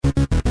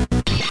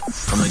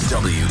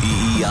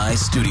WEEI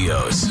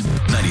Studios.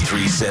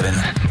 93.7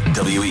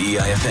 WEEI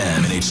FM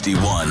and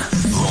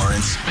HD1.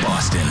 Lawrence,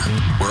 Boston.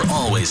 We're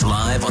always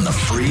live on the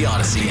free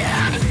Odyssey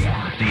app.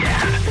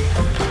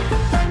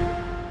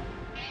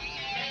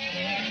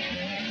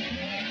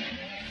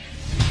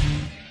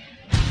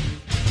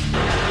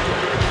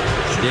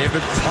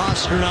 David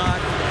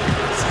Pastrnak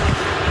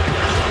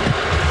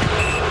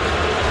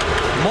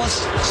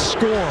must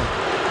score.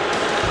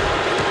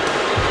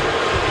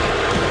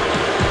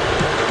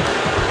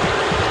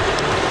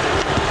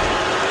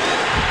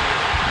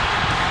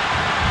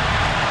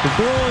 The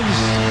Bruins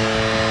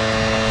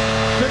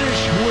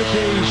finish with a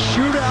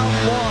shootout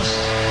loss.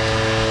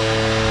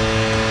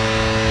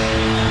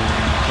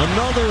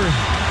 Another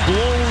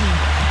blown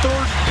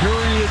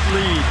third-period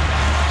lead.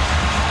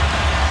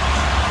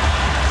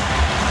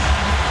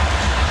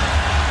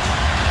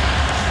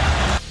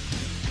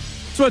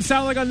 That's what it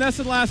sounded like on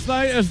Nesson last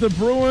night as the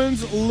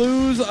Bruins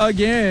lose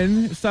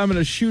again. This time in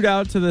a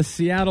shootout to the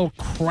Seattle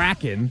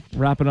Kraken,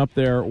 wrapping up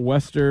their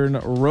Western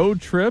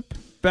road trip.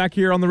 Back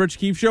here on the Rich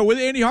Keefe Show with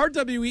Andy Hart,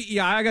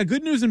 WEEI. I got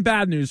good news and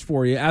bad news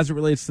for you as it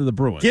relates to the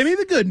Bruins. Give me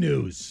the good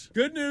news.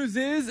 Good news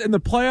is, in the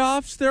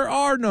playoffs, there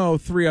are no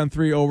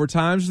 3-on-3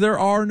 overtimes. There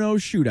are no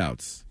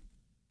shootouts.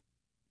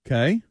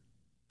 Okay.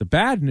 The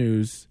bad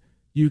news,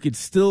 you could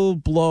still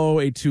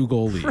blow a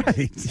 2-goal lead.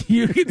 Right.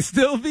 You could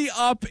still be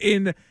up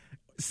in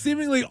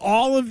seemingly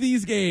all of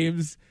these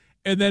games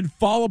and then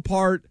fall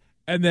apart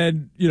and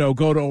then,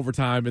 go to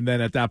overtime. And then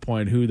at that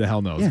point, who the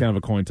hell knows? Yeah. Kind of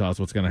a coin toss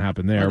what's going to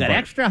happen there. That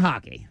extra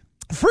hockey.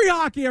 Free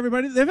hockey,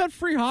 everybody. They've had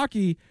free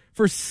hockey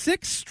for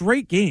 6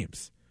 straight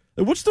games.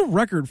 What's the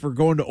record for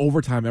going to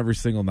overtime every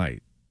single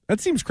night? That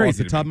seems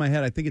crazy. Off the top of my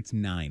head, I think it's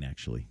 9,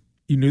 actually.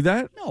 You knew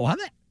that? No, how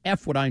the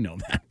F would I know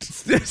that?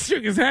 Stiz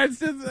shook his head.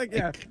 Stiz, like,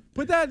 yeah.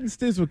 Put that in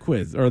Stiz with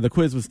Quiz, or the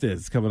Quiz with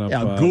Stiz coming up.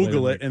 Yeah, I'll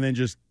Google it and then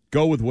just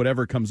go with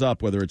whatever comes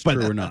up, whether it's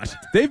true or not.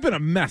 They've been a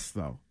mess,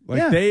 though.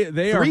 They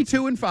are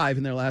 3-2-5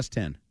 in their last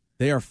 10.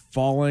 They are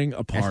falling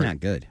apart. That's not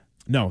good.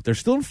 No, they're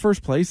still in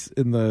first place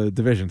in the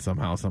division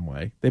somehow, some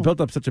way. They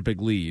built up such a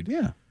big lead.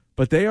 Yeah.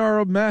 But they are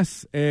a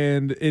mess,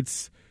 and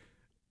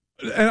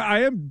I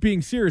am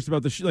being serious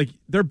about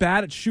they're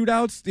bad at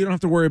shootouts. You don't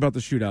have to worry about the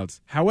shootouts.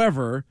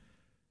 However,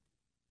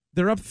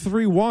 they're up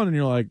 3-1, and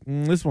you're like,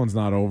 this one's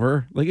not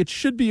over. Like, it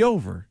should be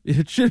over.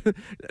 It should,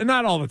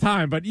 not all the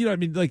time, but,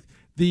 like,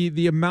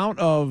 the amount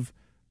of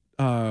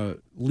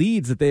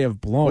leads that they have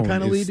blown What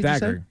kind of lead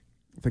staggering.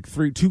 Did you say?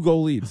 Like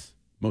 2-goal leads.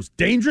 Most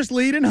dangerous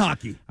lead in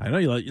hockey. I know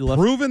you left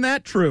Proven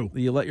that true.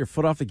 You let your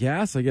foot off the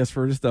gas, I guess,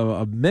 for just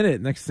a minute.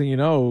 Next thing you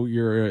know,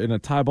 you're in a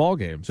tie ball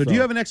game. So do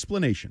you have an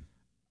explanation?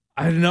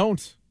 I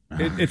don't.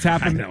 It's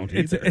happened. I don't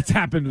it's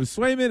happened with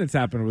Swayman. It's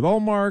happened with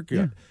Ullmark.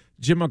 Yeah.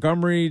 Jim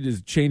Montgomery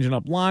is changing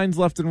up lines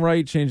left and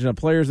right, changing up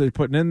players they're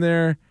putting in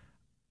there.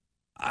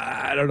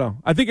 I don't know.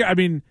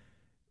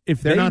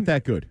 If They're not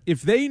that good.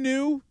 If they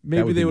knew,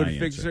 maybe they would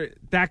fix it.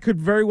 That could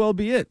very well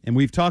be it. And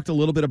we've talked a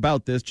little bit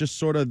about this, just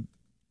sort of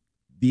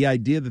the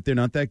idea that they're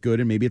not that good,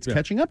 and maybe it's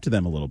catching up to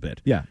them a little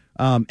bit. Yeah.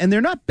 And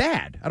they're not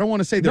bad. I don't want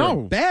to say they're a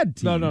bad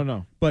team.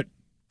 No. But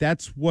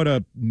that's what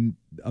a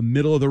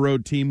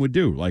middle-of-the-road team would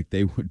do. Like,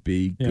 they would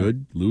be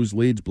good, lose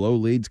leads, blow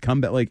leads,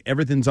 come back. Like,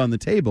 everything's on the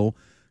table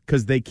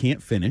because they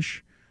can't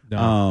finish.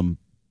 No.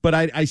 But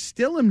I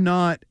still am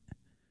not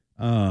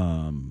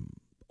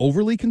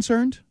overly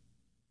concerned.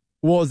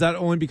 Well, is that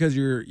only because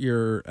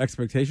your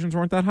expectations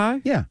weren't that high?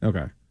 Yeah.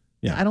 Okay.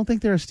 Yeah. I don't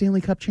think they're a Stanley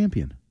Cup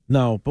champion.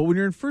 No, but when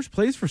you're in first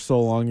place for so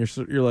long,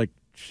 you're like,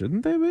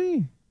 shouldn't they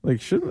be? Like,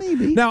 shouldn't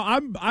maybe?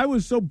 Now I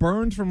was so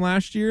burned from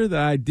last year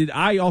that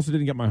I also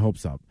didn't get my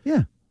hopes up.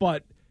 Yeah,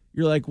 but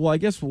you're like, well, I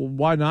guess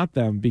why not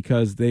them?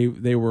 Because they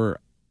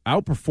were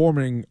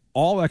outperforming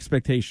all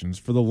expectations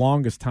for the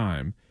longest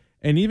time,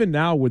 and even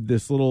now with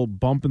this little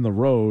bump in the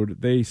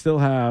road, they still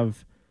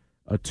have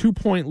a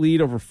 2-point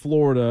lead over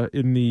Florida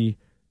in the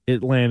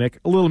Atlantic.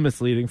 A little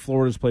misleading.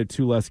 Florida's played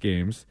 2 less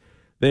games.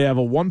 They have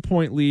a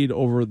 1-point lead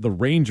over the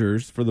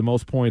Rangers for the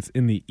most points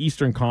in the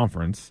Eastern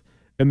Conference,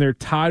 and they're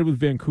tied with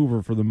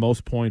Vancouver for the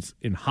most points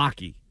in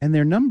hockey. And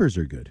their numbers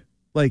are good.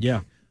 Like,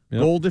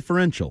 goal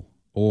differential.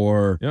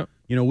 Or,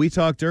 we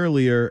talked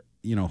earlier,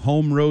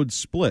 home road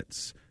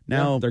splits.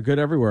 Now they're good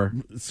everywhere.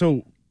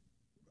 So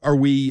are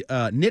we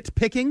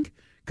nitpicking?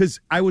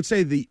 Because I would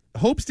say the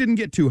hopes didn't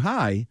get too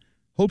high.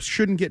 Hopes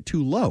shouldn't get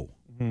too low.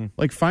 Mm-hmm.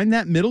 Like, find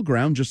that middle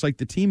ground, just like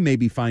the team may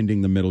be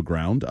finding the middle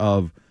ground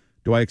of,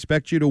 do I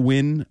expect you to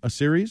win a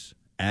series?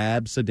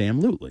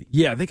 Abso-damn-lutely.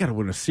 Yeah, they got to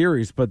win a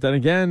series, but then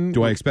again...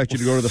 Do I expect you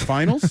to go to the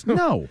finals?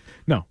 No.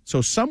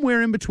 So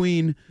somewhere in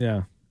between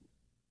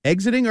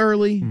exiting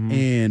early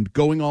and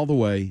going all the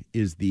way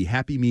is the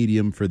happy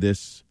medium for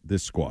this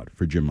squad,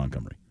 for Jim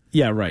Montgomery.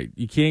 Yeah, right.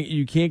 You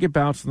can't get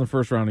bounced in the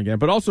first round again.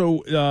 But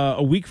also,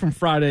 a week from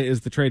Friday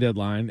is the trade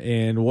deadline,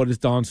 and what is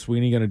Don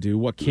Sweeney going to do?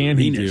 What can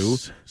he do?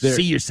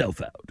 See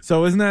yourself out.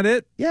 So isn't that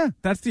it? Yeah.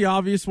 That's the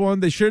obvious one.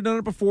 They should have done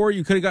it before.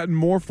 You could have gotten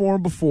more for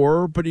him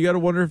before, but you got to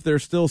wonder if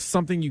there's still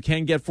something you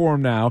can get for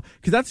him now,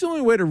 because that's the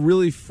only way to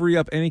really free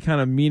up any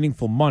kind of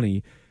meaningful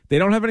money They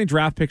don't have any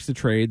draft picks to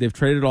trade. They've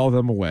traded all of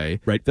them away.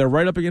 Right. They're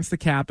right up against the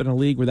cap in a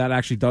league where that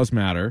actually does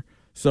matter.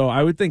 So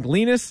I would think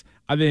Linus,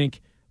 I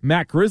think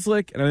Matt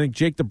Grzelcyk, and I think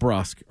Jake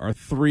DeBrusk are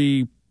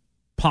 3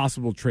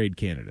 possible trade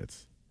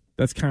candidates.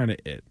 That's kind of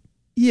it.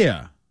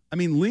 Yeah. I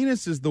mean,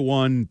 Linus is the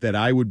one that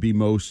I would be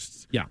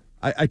most... Yeah.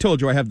 I told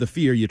you I have the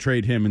fear you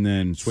trade him and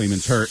then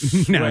Swayman's hurt.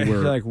 Now we're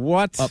like,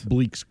 what? up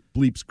Bleeps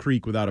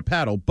Creek without a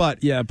paddle.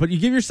 But yeah, but you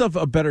give yourself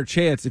a better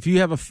chance if you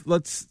have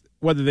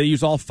whether they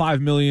use all $5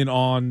 million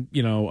on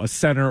a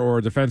center or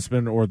a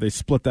defenseman, or they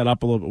split that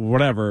up a little bit,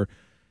 whatever.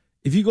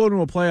 If you go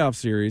into a playoff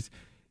series,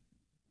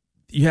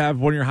 you have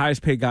one of your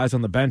highest paid guys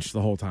on the bench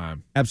the whole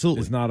time.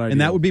 Absolutely, it's not ideal.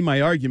 And that would be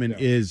my argument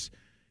is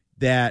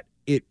that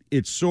it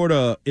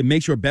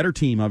makes you a better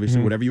team.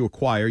 Obviously, whatever you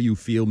acquire, you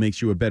feel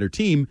makes you a better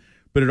team.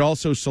 But it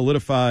also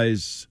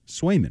solidifies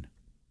Swayman.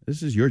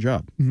 This is your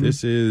job.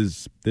 This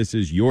is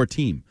your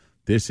team.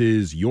 This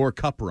is your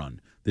cup run.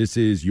 This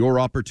is your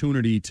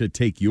opportunity to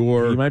take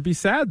your... He might be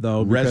sad,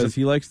 though, because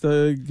he likes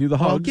to do the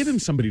hugs. I'll give him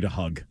somebody to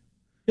hug.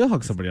 He'll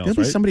hug somebody else, There'll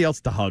be somebody else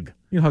to hug.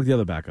 You hug the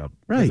other backup.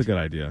 Right. That's a good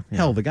idea. Yeah.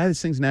 Hell, the guy that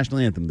sings national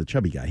anthem, the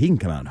chubby guy, he can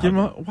come out and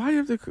hug him.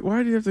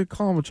 Why do you have to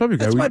call him a chubby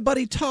guy? That's my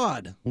buddy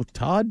Todd. Well,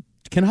 Todd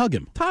can hug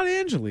him. Todd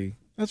Angeli.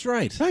 That's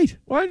right. Right.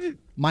 Why did...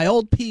 My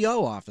old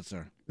PO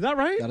officer. Is that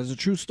right? That is a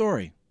true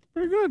story.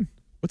 Very good.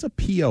 What's a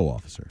PO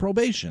officer?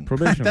 Probation.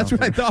 That's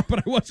what I thought, but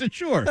I wasn't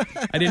sure.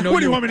 I didn't know. What,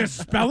 do you want me to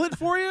spell it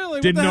for you?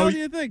 Like, Didn't what the know. hell do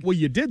you think? Well,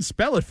 you did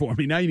spell it for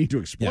me. Now you need to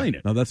explain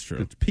it. No, that's true.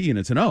 It's P and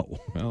it's an O.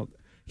 Well,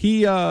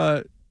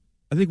 I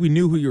think we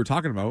knew who you were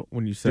talking about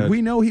when you said... Did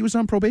we know he was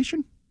on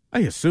probation?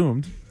 I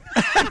assumed.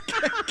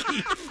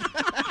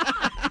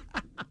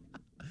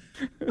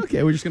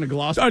 Okay, we're just going to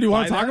gloss. Oh, do you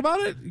want to by talk that? about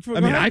it? I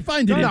mean, I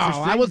find it No,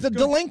 interesting. I was a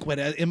delinquent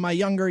in my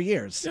younger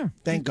years. Yeah.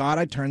 Thank God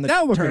I turned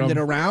Now look at it him.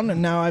 around,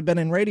 and now I've been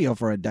in radio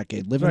for a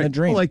decade, living Right. the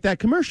dream. Well, like that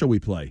commercial we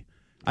play.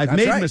 I've That's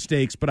made right.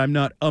 mistakes, but I'm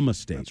not a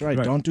mistake. That's right.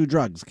 Right. Don't do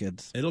drugs,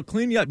 kids. It'll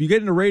clean you up. You get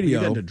into You radio.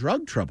 got into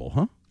drug trouble,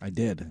 huh? I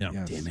did. Yeah.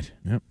 Yes. Damn it.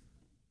 Yep. What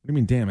do you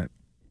mean, damn it?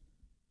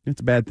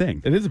 It's a bad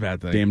thing. It is a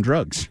bad thing. Damn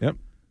drugs. Yep.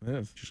 It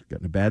is. Just got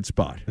in a bad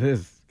spot. It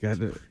is. Got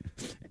it.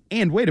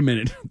 And wait a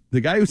minute.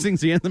 The guy who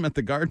sings the anthem at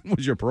the Garden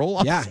was your parole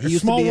officer? Yeah, he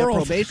used Small to be world.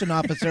 a probation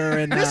officer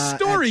in, This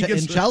story in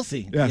gets-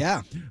 Chelsea. Yeah.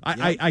 Yeah.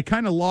 I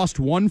kind of lost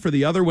one for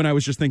the other when I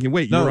was just thinking,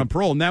 wait, No. you're on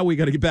parole. Now we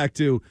got to get back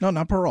to... No,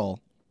 not parole.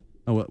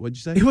 Oh, what'd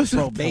you say? It was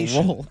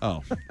Probation. parole.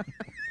 Oh.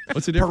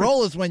 What's the difference?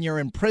 Parole is when you're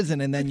in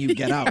prison and then you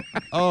get out.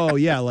 Oh,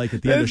 yeah, like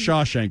at the end of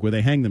Shawshank where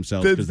they hang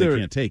themselves because they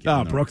can't take it. Oh,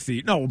 you know?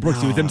 Brooksy. No,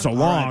 Brooksy was in so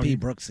long. R.I.P.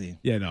 Brooksy.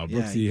 Yeah, no, Yeah,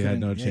 Brooksy he had couldn't-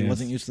 no yeah, chance. He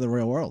wasn't used to the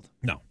real world.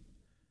 No.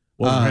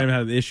 Well, him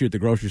had the issue at the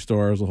grocery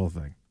store. It was the whole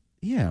thing.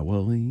 Yeah,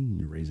 well,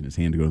 he's raising his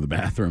hand to go to the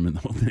bathroom and the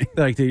whole thing.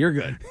 Like, dude, you're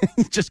good.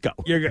 Just go.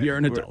 You're good. You're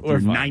an adult. We're You're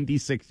fine.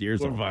 96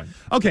 years We're old. fine.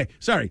 Okay,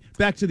 sorry.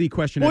 Back to the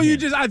question. Well, at you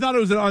hand. I thought it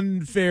was an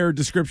unfair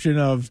description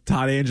of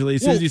Todd Angeli.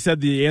 As soon as Well, you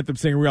said the anthem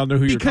singer, we all know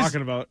who you're because-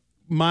 talking about.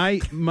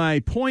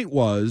 My point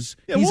was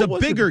Yeah, he's a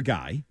what was bigger it?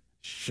 guy.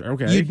 Sure,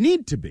 okay. You'd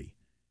need to be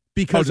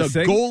because Oh, a to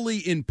sing?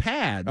 goalie in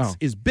pads Oh.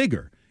 is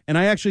bigger. And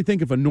I actually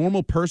think if a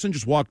normal person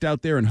just walked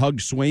out there and hugged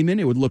Swayman,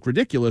 it would look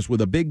ridiculous with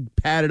a big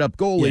padded up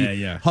goalie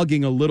Yeah.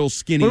 hugging a little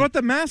skinny. What about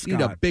the you mascot?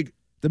 need a big.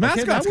 The Okay,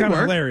 mascot's that would kind of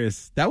work.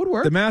 hilarious. That would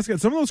work. The mascot.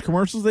 Some of those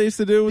commercials they used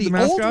to do with the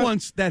mascot old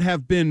ones that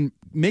have been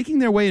making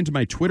their way into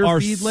my Twitter are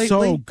feed lately.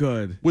 so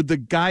good. With the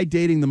guy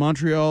dating the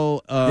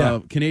Montreal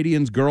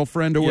Canadians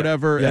girlfriend or Yeah.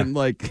 whatever, Yeah. and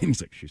like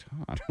he's like, she's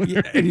hot.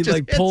 Yeah, and he Just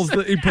like hits pulls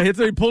her.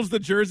 he pulls the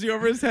jersey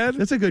over his head.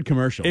 That's a good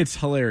commercial. It's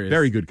hilarious.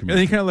 Very good And then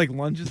he commercial. kind of like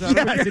lunges out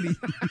Yeah, of it. and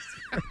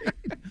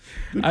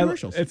good I-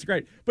 commercials. It's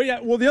great. But yeah,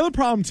 well, the other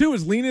problem too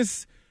is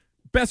Linus,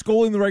 best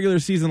goalie in the regular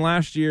season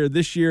last year.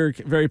 This year,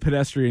 very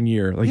pedestrian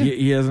year. Like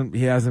he hasn't.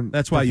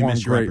 That's why you performed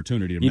missed your great.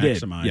 opportunity to You did.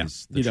 maximize Yeah,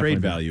 the you trade definitely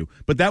value.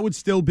 But that would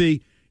still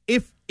be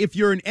if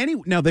you're in any.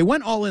 Now they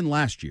went all in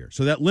last year,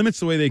 so that limits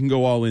the way they can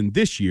go all in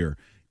this year.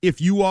 If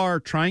you are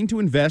trying to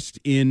invest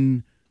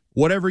in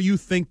whatever you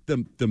think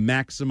the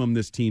maximum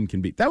this team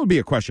can be, that would be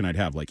a question I'd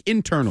have, like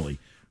internally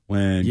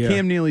when Yeah.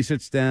 Cam Neely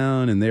sits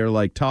down and they're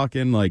like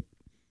talking, like,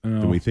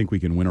 do we think we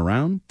can win a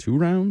round, 2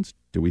 rounds?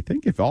 Do we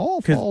think if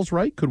all falls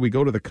right, could we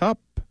go to the Cup?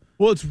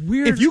 Well, it's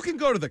weird. If you can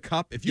go to the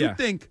Cup, if you Yeah.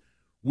 think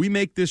we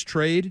make this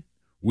trade,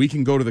 we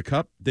can go to the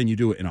Cup, then you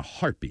do it in a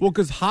heartbeat. Well,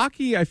 because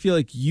hockey, I feel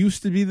like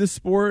used to be the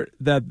sport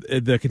that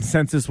the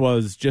consensus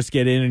was just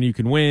get in and you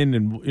can win,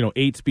 and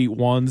 8s beat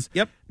 1s.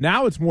 Yep.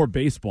 Now it's more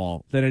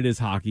baseball than it is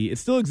hockey. It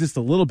still exists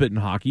a little bit in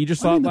hockey. You just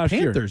saw it the last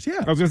Panthers, year.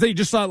 yeah. I was going to say you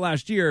just saw it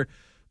last year,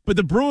 but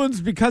the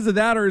Bruins, because of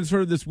that, are in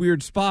sort of this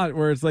weird spot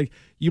where it's like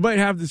you might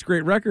have this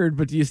great record,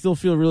 but do you still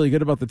feel really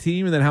good about the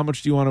team? And then how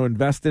much do you want to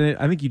invest in it?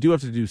 I think you do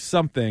have to do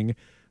something,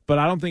 but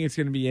I don't think it's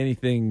going to be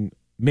anything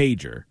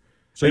major.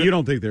 So you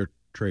don't think they're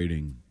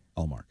trading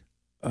Ullmark?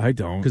 I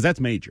don't. Because that's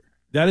major.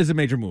 That is a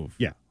major move.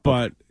 Yeah.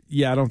 But,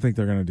 I don't think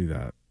they're going to do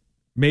that.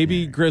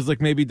 Maybe Grzelcyk,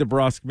 maybe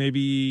DeBrusk,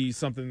 maybe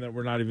something that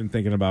we're not even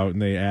thinking about,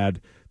 and they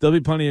add. There'll be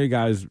plenty of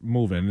guys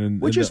moving.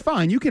 Which is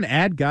fine. You can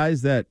add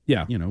guys that,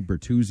 Yeah.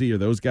 Bertuzzi or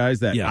those guys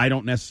that Yeah. I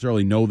don't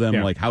necessarily know them,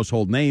 Yeah. like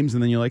household names,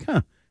 and then you're like,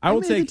 I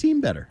will made take the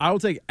team better. I will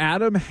take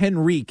Adam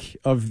Henrique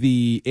of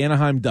the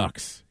Anaheim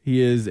Ducks.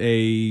 He is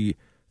a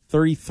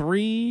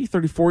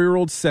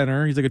 34-year-old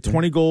center. He's like a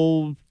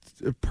 20-goal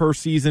per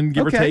season,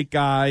 give or take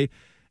guy.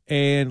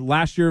 And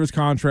last year of his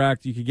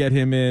contract, you could get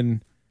him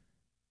in.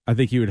 I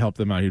think he would help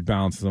them out. He'd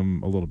balance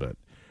them a little bit.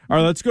 All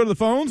right, let's go to the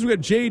phones. We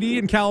got JD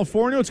in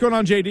California. What's going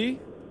on, JD?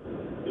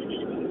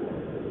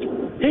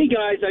 Hey,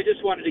 guys, I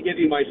just wanted to give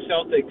you my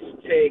Celtics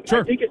take.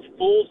 Sure. I think it's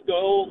fool's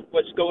gold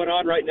what's going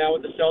on right now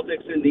with the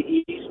Celtics in the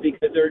East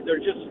because they're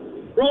just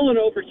rolling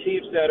over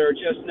teams that are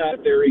just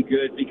not very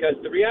good because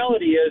the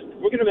reality is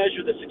we're going to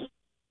measure the success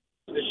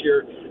this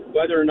year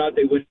whether or not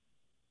they win.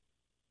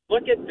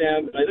 Look at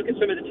them. I look at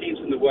some of the teams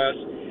in the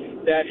West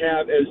that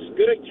have as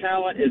good a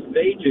talent as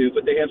they do,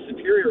 but they have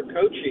superior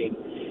coaching.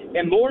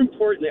 And more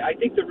importantly, I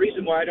think the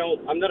reason why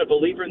I'm not a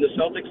believer in the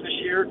Celtics this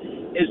year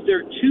is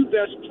their two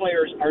best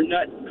players are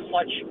not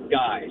clutch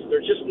guys.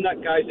 They're just not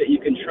guys that you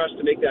can trust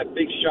to make that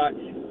big shot.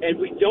 And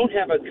we don't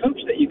have a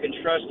coach that you can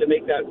trust to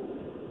make that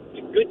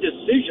good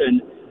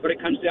decision when it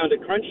comes down to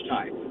crunch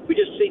time. We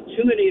just see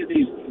too many of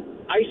these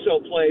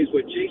ISO plays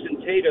with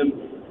Jason Tatum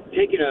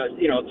taking a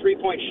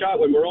 3-point shot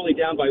when we're only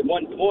down by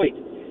 1 point.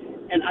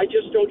 And I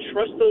just don't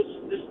trust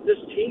this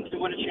team to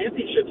win a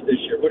championship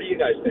this year. What do you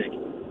guys think?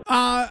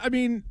 I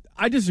mean,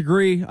 I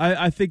disagree.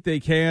 I think they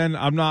can.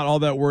 I'm not all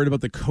that worried about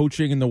the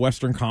coaching in the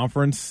Western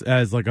Conference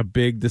as like a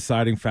big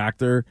deciding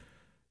factor.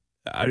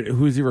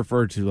 Who's he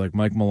referred to? Like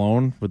Mike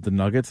Malone with the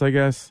Nuggets, I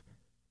guess?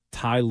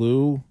 Ty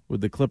Lue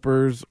with the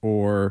Clippers?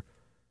 Or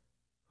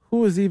who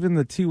was even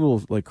the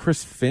T-Wolves? Like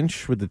Chris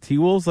Finch with the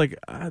T-Wolves? Like,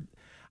 I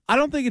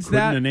don't think it's Couldn't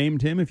that. have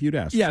named him if you'd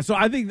asked. Yeah, so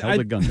I think held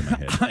a gun to my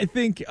head. I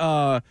think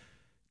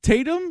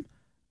Tatum,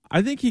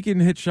 I think he can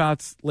hit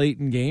shots late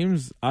in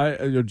games.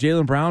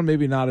 Jaylen Brown,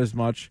 maybe not as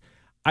much.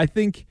 I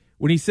think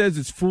when he says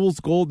it's fool's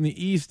gold in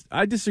the East,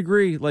 I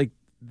disagree. Like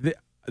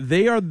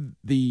they are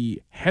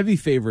the heavy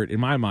favorite in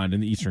my mind in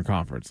the Eastern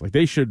Conference. Like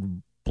they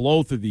should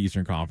blow through the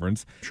Eastern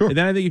Conference. Sure. And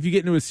then I think if you get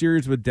into a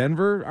series with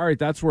Denver, all right,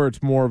 that's where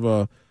it's more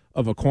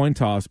of a coin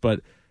toss. But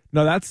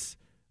no, that's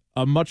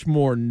a much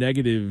more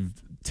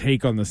negative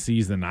take on the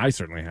season than I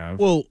certainly have.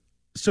 Well,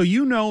 so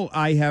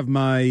I have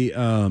my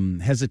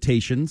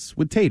hesitations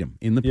with Tatum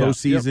in the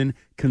postseason,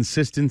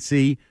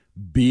 consistency,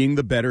 being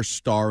the better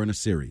star in a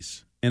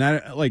series. And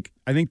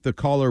I think the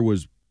caller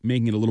was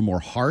making it a little more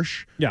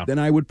harsh than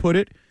I would put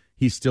it.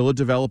 He's still a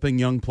developing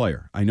young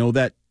player. I know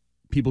that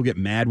people get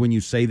mad when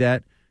you say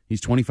that. He's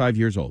 25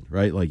 years old,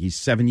 right? Like he's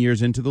 7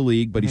 years into the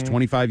league, but he's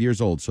 25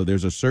 years old. So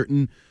there's a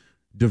certain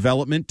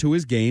development to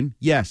his game.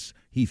 Yes,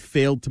 he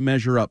failed to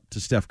measure up to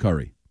Steph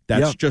Curry.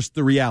 That's just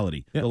the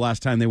reality. The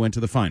last time they went to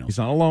the finals. He's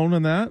not alone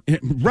in that.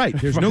 Right.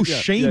 There's no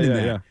shame in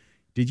that. Yeah.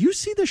 Did you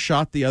see the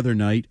shot the other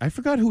night? I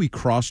forgot who he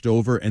crossed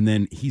over, and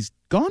then he's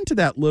gone to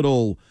that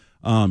little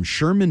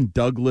Sherman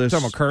Douglas.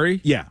 Talking about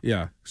Curry? Yeah.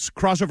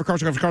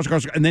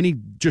 Crossover, and then he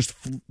just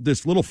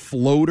this little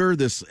floater.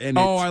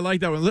 I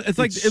like that one. It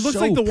looks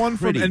like the one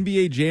pretty. from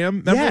NBA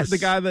Jam. Remember the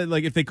guy that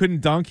like if they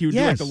couldn't dunk, he would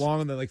do like the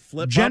long and then like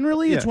flip.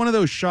 Generally, it's one of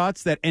those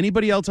shots that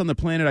anybody else on the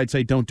planet, I'd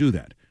say, don't do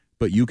that.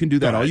 But you can do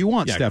that all you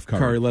want, Steph Curry.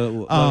 Curry, let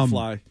it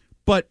fly.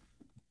 But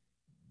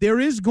there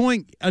is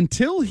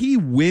until he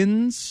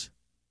wins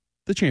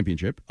the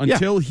championship,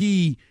 until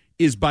he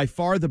is by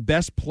far the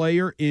best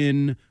player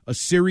in a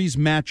series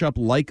matchup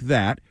like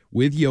that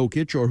with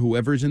Jokic or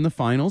whoever's in the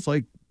finals,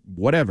 like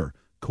whatever,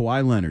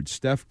 Kawhi Leonard,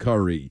 Steph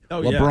Curry,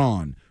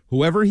 LeBron,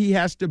 whoever he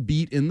has to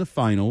beat in the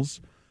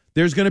finals,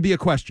 there's going to be a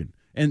question.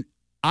 And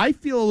I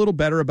feel a little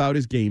better about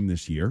his game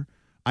this year.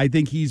 I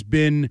think he's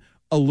been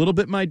a little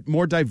bit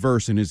more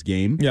diverse in his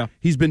game. Yeah.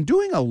 He's been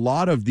doing a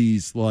lot of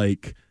these,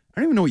 like, I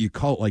don't even know what you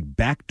call it, like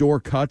backdoor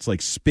cuts,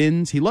 like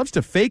spins. He loves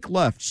to fake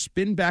left,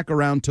 spin back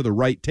around to the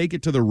right, take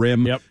it to the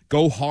rim,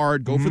 go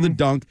hard, go for the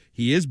dunk.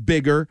 He is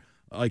bigger.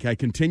 Like, I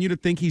continue to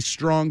think he's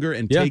stronger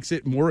and takes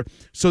it more.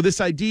 So this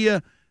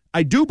idea,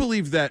 I do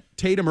believe that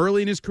Tatum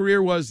early in his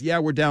career was,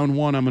 we're down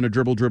one, I'm going to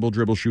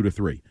dribble, shoot a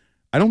three.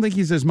 I don't think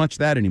he's as much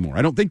that anymore.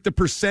 I don't think the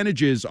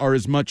percentages are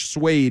as much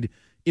swayed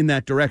in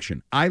that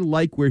direction. I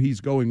like where he's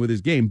going with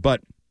his game,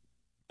 but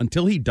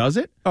until he does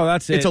it,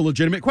 it's a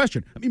legitimate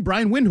question. I mean,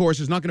 Brian Windhorst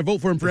is not going to vote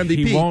for him for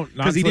MVP he won't,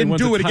 because he didn't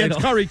do it against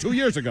Curry 2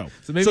 years ago.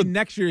 So maybe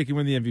next year he can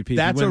win the MVP.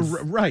 That's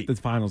right. The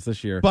finals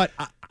this year. But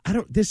I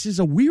don't. This is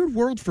a weird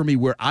world for me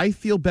where I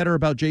feel better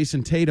about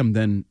Jason Tatum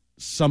than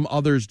some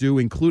others do.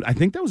 I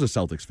think that was a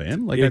Celtics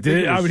fan. Like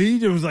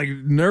he was like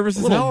nervous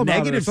as hell about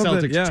negative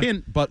Celtics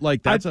tint, but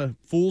like that's a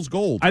fool's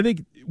gold. I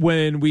think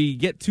when we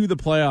get to the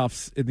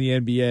playoffs in the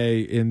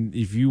NBA, and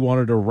if you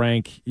wanted to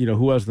rank,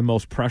 who has the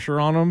most pressure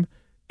on them,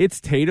 it's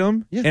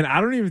Tatum. Yeah. And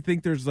I don't even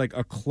think there's like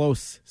a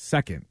close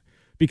second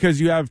because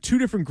you have two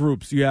different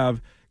groups. You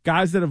have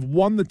guys that have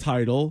won the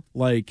title,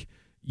 like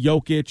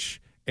Jokic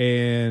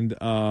and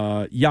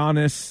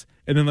Giannis.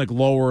 And then like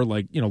lower,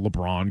 like,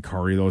 LeBron,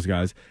 Curry, those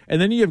guys. And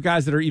then you have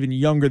guys that are even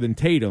younger than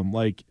Tatum,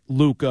 like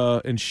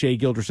Luka and Shai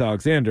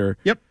Gilgeous-Alexander.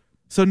 Yep.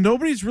 So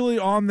nobody's really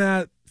on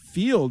that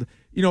field.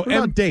 What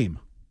about Dame?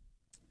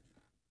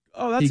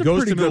 Oh, that's he a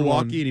goes pretty to good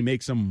Milwaukee one. and he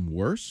makes them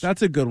worse.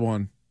 That's a good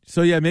one.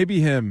 So, yeah,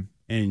 maybe him.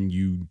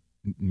 And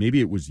maybe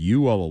it was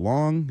you all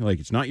along. Like,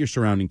 it's not your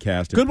surrounding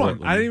cast. Good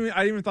one. I didn't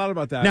even thought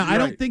about that. Now, You're I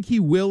don't right. think he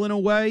will in a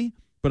way,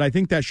 but I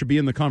think that should be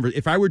in the conversation.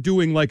 If I were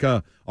doing like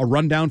a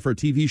rundown for a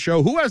TV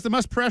show, who has the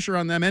most pressure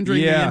on them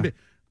entering the NBA?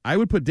 I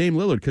would put Dame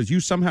Lillard because you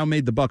somehow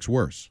made the Bucks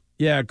worse.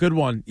 Yeah, good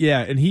one.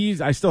 Yeah, and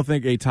I still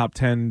think a top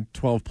 10,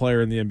 12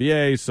 player in the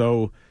NBA.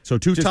 So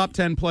two top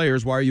 10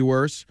 players. Why are you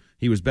worse?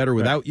 He was better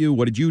without you.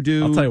 What did you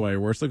do? I'll tell you why you're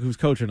worse. Look who's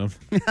coaching him.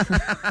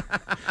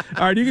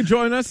 All right, you can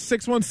join us,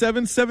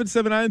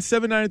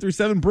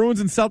 617-779-7937. Bruins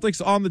and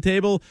Celtics on the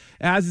table,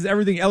 as is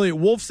everything Elliot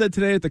Wolf said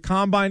today at the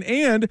Combine.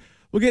 And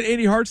we'll get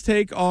Andy Hart's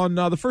take on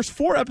the first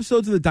 4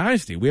 episodes of the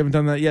Dynasty. We haven't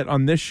done that yet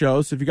on this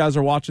show, so if you guys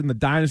are watching the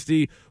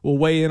Dynasty, we'll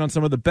weigh in on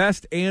some of the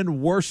best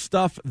and worst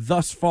stuff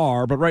thus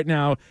far. But right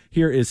now,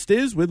 here is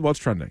Stiz with What's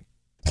Trending.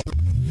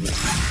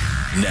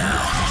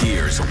 Now,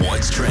 here's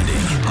What's Trending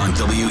on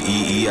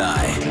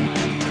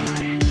WEEI.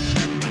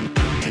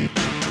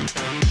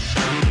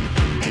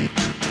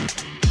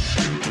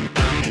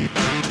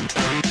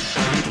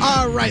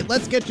 All right,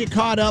 let's get you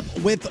caught up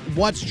with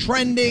what's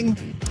trending.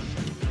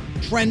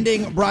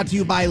 Trending brought to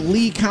you by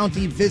Lee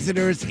County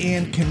Visitors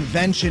and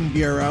Convention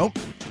Bureau.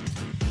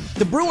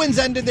 The Bruins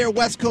ended their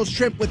West Coast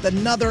trip with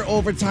another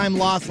overtime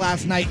loss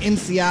last night in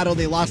Seattle.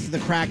 They lost to the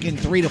Kraken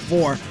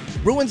 3-4.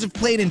 Bruins have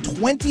played in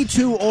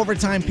 22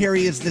 overtime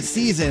periods this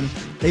season.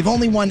 They've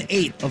only won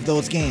 8 of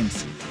those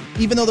games.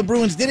 Even though the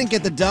Bruins didn't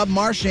get the dub,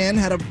 Marchand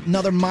had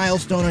another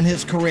milestone in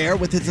his career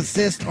with his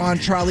assist on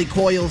Charlie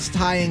Coyle's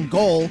tying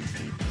goal.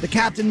 The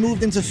captain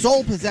moved into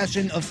sole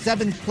possession of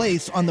 7th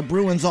place on the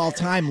Bruins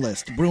all-time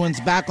list.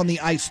 Bruins back on the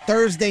ice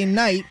Thursday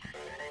night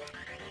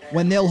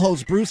when they'll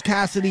host Bruce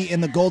Cassidy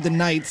and the Golden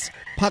Knights.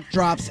 Puck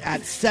drops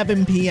at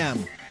 7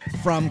 p.m.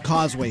 from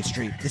Causeway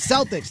Street. The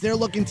Celtics, they're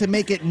looking to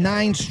make it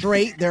 9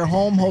 straight. They're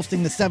home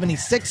hosting the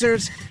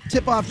 76ers.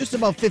 Tip-off just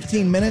about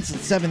 15 minutes at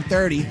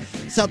 7:30.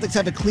 Celtics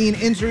have a clean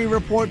injury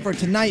report for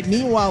tonight.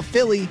 Meanwhile,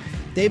 Philly,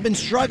 they've been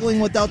struggling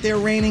without their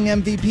reigning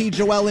MVP,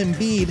 Joel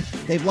Embiid.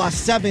 They've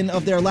lost 7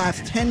 of their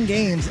last 10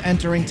 games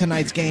entering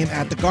tonight's game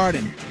at the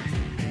Garden.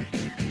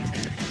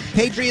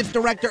 Patriots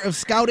Director of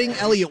Scouting,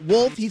 Elliot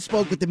Wolf, he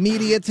spoke with the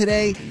media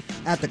today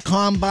at the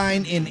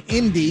Combine in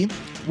Indy.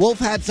 Wolf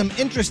had some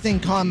interesting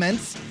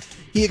comments.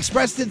 He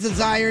expressed his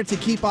desire to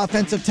keep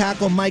offensive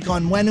tackle Mike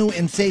Onwenu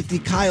and safety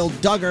Kyle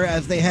Duggar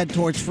as they head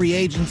towards free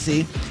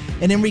agency.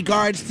 And in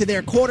regards to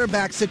their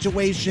quarterback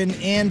situation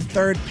and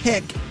 3rd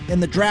pick in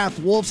the draft,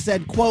 Wolf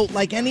said, quote,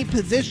 like any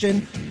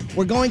position,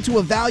 we're going to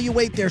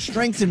evaluate their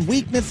strengths and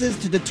weaknesses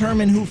to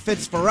determine who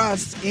fits for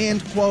us.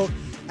 And, quote,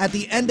 at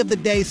the end of the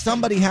day,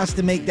 somebody has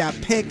to make that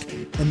pick,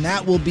 and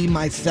that will be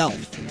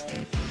myself.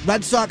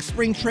 Red Sox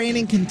spring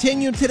training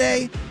continued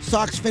today.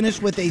 Sox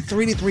finished with a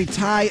 3-3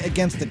 tie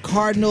against the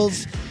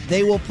Cardinals.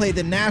 They will play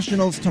the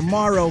Nationals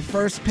tomorrow.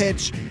 First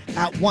pitch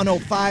at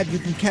 1:05. You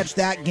can catch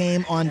that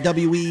game on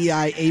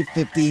WEEI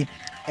 850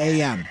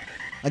 AM.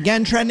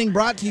 Again, trending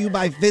brought to you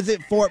by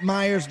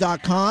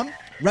visitfortmyers.com.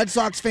 Red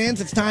Sox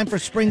fans, it's time for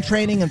spring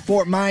training in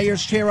Fort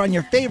Myers. Cheer on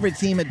your favorite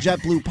team at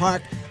JetBlue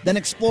Park. Then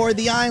explore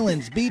the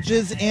islands,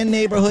 beaches, and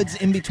neighborhoods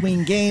in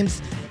between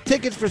games.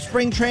 Tickets for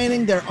spring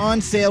training, they're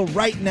on sale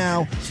right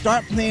now.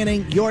 Start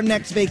planning your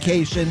next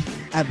vacation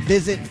at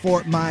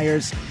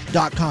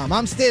visitfortmyers.com.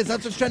 I'm Stiz.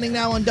 That's what's trending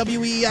now on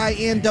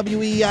WEEI and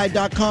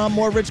WEEI.com.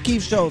 More Rich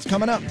Keefe shows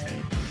coming up.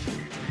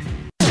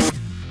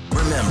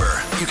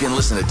 Remember, you can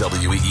listen to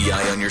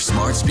WEEI on your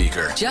smart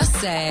speaker. Just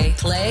say,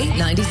 play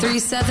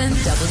 93.7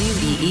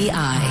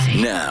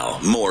 WEEI. Now,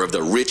 more of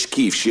the Rich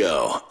Keefe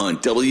Show on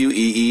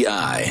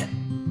WEEI.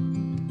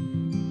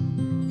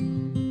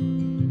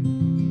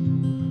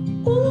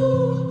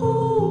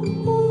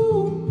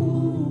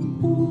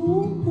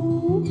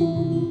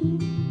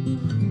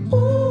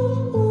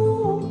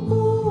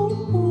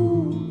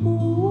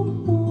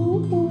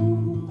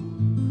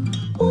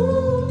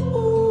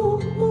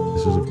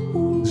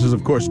 This is,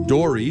 of course,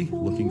 Dory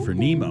looking for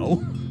Nemo.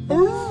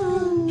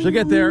 She'll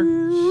get there.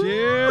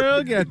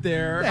 She'll get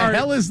there. What the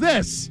hell is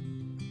this?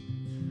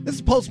 This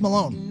is Post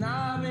Malone.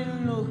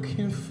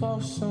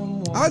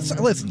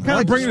 Listen,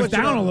 Kind of bringing us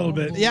down a little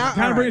bit. Yeah,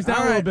 kind of bringing us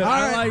down a little bit. all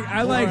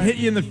I like hit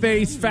you in the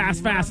face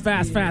fast.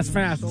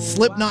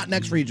 Slipknot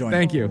next rejoin.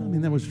 Thank I you.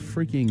 mean, that was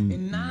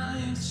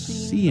freaking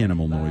sea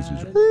animal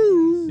noises.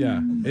 Yeah,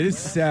 it is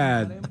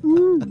sad.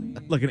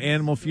 Like an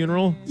animal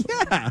funeral.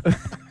 Yeah.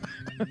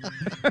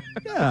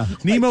 Yeah.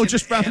 Nemo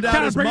just found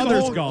out his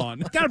mother's gone.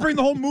 Got to bring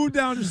the whole mood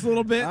down just a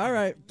little bit. All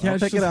right, Catch I'll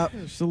pick it up.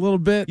 Just a little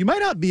bit. You might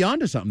not be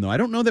onto something, though. I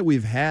don't know that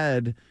we've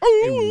had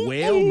a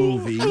whale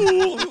movie.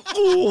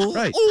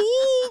 Right.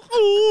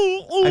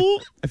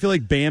 I feel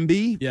like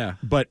Bambi. Yeah.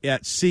 But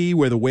at sea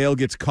where the whale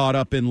gets caught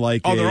up in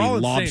like they're all a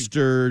insane.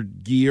 lobster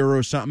gear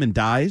or something and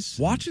dies.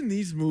 Watching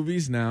these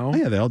movies now. Oh,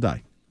 yeah, they all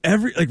die.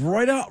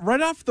 Right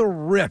off the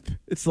rip,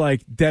 it's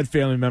like dead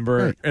family member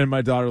Right. and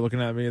my daughter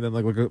looking at me, and then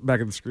like look back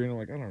at the screen. I'm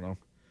like, I don't know.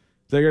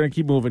 They're going to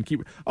keep moving.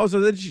 So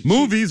then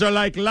Movies are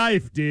like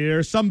life,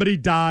 dear. Somebody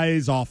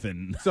dies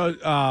often. So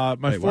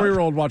my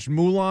 4-year-old watched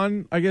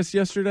Mulan, I guess,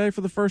 yesterday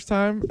for the first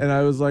time. And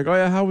I was like, oh,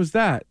 yeah, how was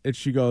that? And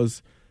she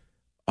goes,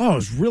 oh, it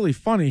was really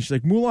funny. She's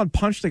like, Mulan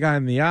punched a guy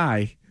in the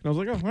eye. And I was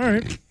like, oh, all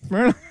right.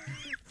 Fair enough.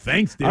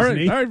 Thanks,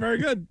 Disney. All right, very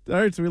good. All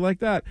right, so we like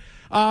that.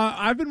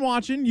 I've been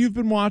watching, you've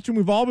been watching,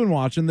 we've all been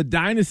watching The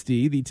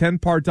Dynasty, the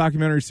 10-part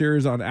documentary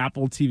series on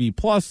Apple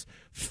TV+.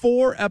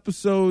 4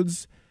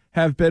 episodes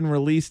have been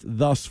released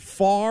thus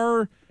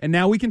far. And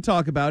now we can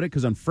talk about it,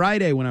 because on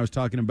Friday when I was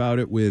talking about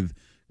it with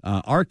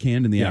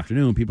Arcand in the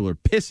afternoon, people are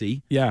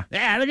pissy. Yeah.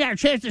 Yeah, we got a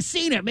chance to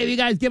see it. Maybe you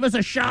guys give us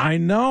a shot. I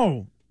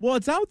know. Well,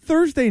 it's out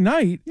Thursday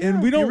night,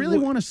 and we don't really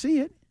want to see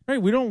it.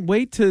 Right, we don't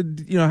wait to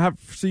have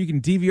so you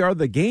can DVR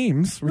the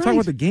games. We're talking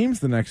about the games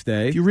the next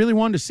day. If you really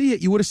wanted to see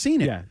it, you would have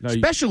seen it. Yeah,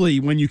 especially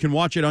when you can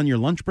watch it on your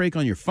lunch break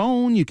on your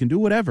phone. You can do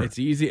whatever. It's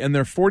easy, and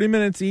they're 40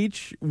 minutes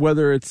each,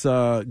 whether it's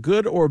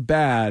good or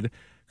bad.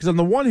 Because on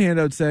the one hand,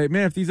 I would say,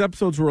 man, if these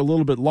episodes were a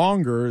little bit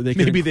longer, they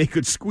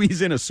could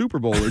squeeze in a Super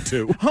Bowl or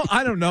two.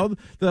 I don't know.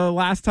 The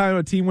last time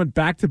a team went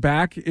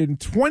back-to-back in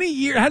 20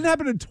 years, it hadn't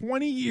happened in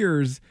 20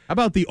 years. How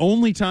about the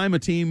only time a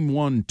team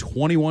won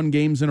 21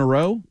 games in a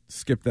row?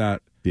 Skip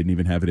that. Didn't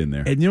even have it in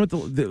there. And you know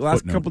what? The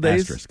last couple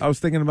days, I was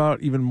thinking about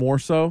even more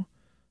so.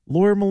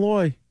 Lawyer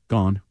Malloy.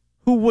 Gone.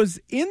 Who was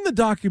in the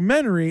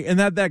documentary and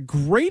had that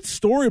great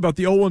story about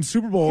the 0-1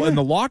 Super Bowl in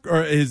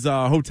the his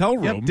hotel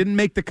room. Yep, didn't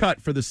make the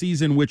cut for the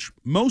season, which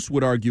most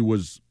would argue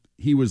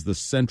he was the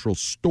central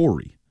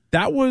story.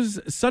 That was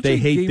such they a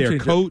hate game their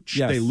changer. coach.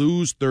 Yes. They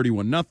lose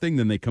 31-0.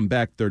 Then they come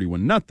back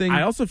 31-0.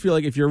 I also feel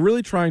like if you're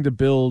really trying to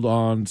build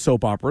on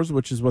soap operas,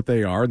 which is what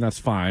they are, and that's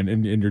fine,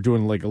 and you're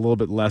doing like a little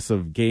bit less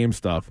of game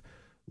stuff,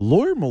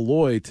 Lawyer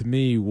Malloy to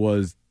me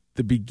was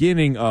the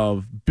beginning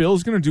of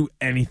Bill's going to do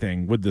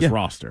anything with this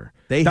roster.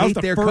 They that hate was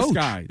the their first coach.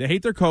 guy. They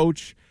hate their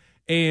coach,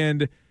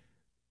 and it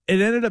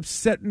ended up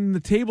setting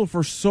the table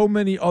for so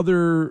many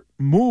other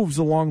moves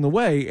along the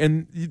way.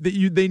 And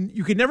you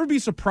could never be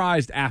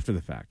surprised after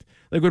the fact.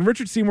 Like when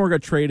Richard Seymour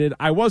got traded,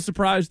 I was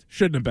surprised,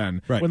 shouldn't have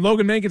been. Right. When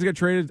Logan Mankins got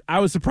traded, I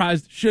was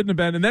surprised, shouldn't have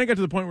been. And then it got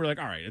to the point where like,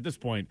 all right, at this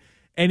point,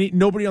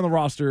 nobody on the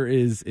roster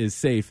is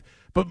safe.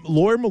 But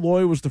Lawyer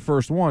Malloy was the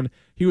first one.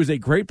 He was a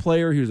great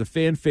player. He was a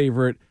fan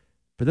favorite.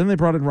 But then they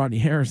brought in Rodney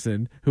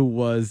Harrison, who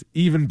was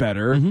even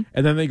better. Mm-hmm.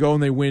 And then they go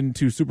and they win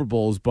 2 Super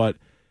Bowls. But,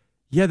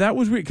 yeah, that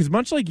was weird. Because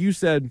much like you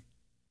said,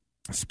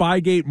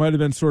 Spygate might have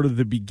been sort of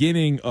the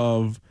beginning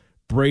of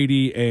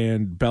Brady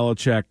and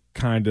Belichick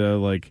kind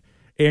of like,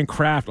 and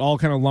Kraft all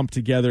kind of lumped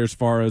together as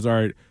far as, all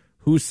right,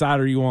 whose side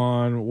are you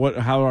on?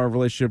 How our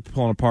relationship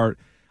pulling apart?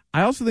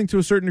 I also think to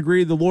a certain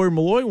degree the Lawyer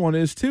Malloy one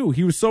is too.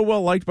 He was so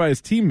well liked by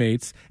his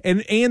teammates and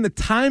the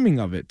timing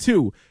of it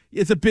too.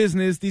 It's a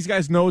business. These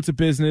guys know it's a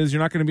business.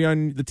 You're not going to be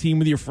on the team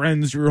with your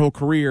friends your whole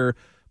career.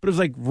 But it was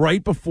like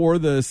right before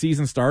the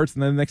season starts,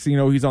 and then the next thing you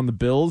know, he's on the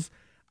Bills.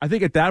 I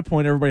think at that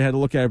point everybody had to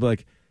look at it and be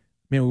like,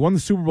 man, we won the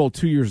Super Bowl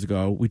 2 years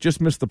ago. We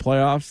just missed the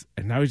playoffs,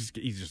 and now he's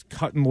just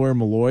cutting Lawyer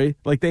Malloy.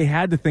 Like they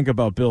had to think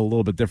about Bill a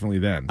little bit differently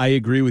then. I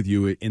agree with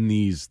you in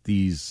these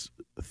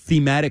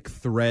thematic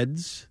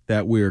threads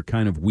that we're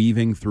kind of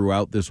weaving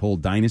throughout this whole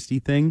Dynasty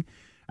thing.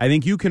 I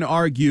think you can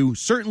argue,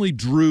 certainly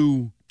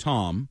Drew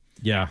Tom.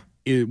 Yeah.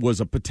 It was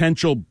a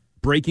potential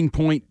breaking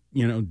point,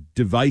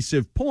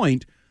 divisive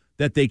point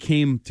that they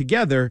came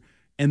together.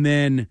 And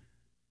then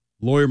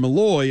Lawyer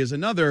Malloy is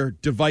another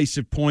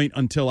divisive point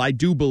until I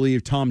do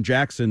believe Tom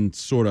Jackson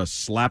sort of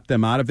slapped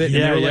them out of it.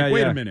 And they were like,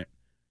 wait a minute.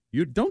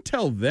 You don't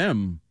tell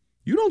them.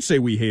 You don't say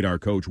we hate our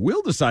coach.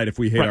 We'll decide if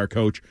we hate our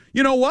coach.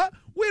 You know what?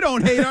 We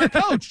don't hate our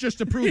coach just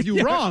to prove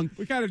you wrong.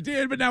 We kind of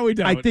did, but now we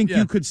don't. I think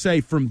you could say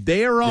from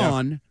there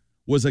on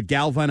was a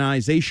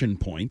galvanization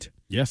point.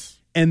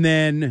 Yes. And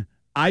then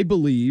I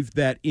believe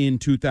that in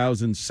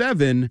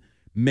 2007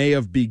 may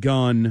have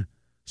begun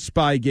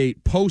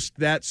Spygate post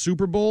that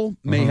Super Bowl,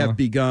 may have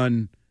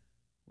begun,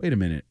 wait a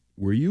minute,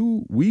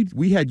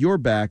 we had your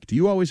back. Do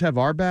you always have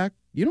our back?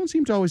 You don't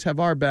seem to always have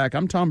our back.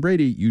 I'm Tom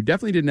Brady. You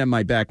definitely didn't have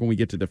my back when we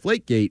get to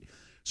Deflategate.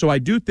 So I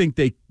do think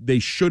they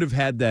should have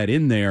had that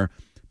in there.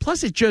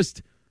 Plus,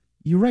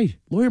 you're right.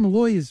 Lawyer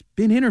Malloy has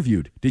been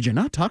interviewed. Did you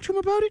not talk to him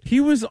about it?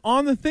 He was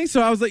on the thing.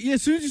 So I was like, yeah,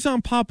 as soon as you saw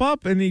him pop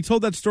up and he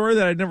told that story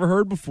that I'd never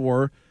heard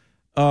before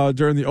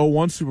during the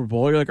 0-1 Super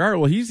Bowl, you're like, all right,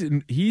 well,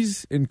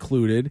 he's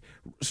included.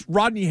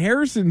 Rodney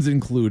Harrison's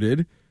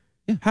included.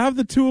 Yeah. Have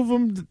the two of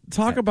them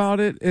talk about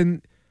it.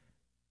 And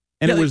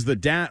it was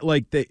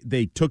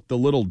they took the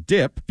little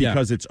dip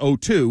because it's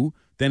 0-2.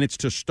 Then it's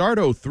to start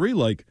 0-3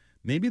 like,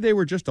 maybe they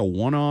were just a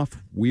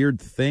one-off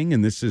weird thing,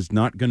 and this is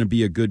not going to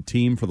be a good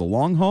team for the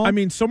long haul. I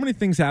mean, so many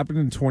things happened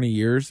in 20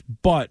 years,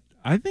 but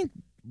I think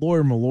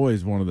Lawyer Malloy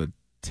is one of the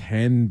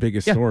 10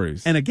 biggest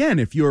stories. And again,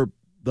 if you're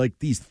like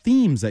these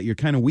themes that you're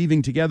kind of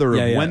weaving together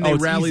of when they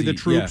rally the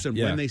troops and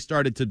when they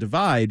started to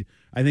divide,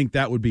 I think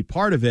that would be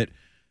part of it.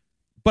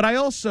 But I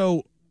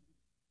also,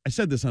 I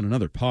said this on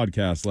another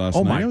podcast last night.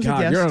 Oh, my I was a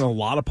God. guest. You're on a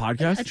lot of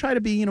podcasts? I try to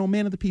be,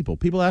 man of the people.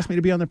 People ask me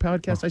to be on their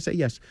podcast. I say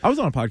yes. I was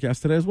on a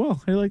podcast today as well.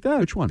 How do you like that?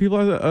 Which one? People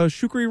have a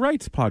Shukri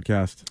Wrights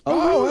podcast.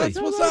 Oh, really?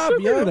 that's what's up,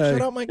 yo.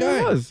 Shout out my guy.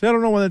 It was. I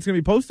don't know when that's going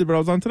to be posted, but I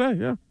was on today,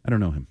 yeah. I don't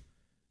know him.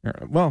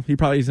 Well,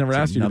 he's never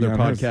asked you to be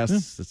another on podcast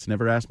his. that's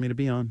never asked me to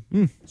be on.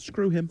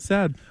 Screw him.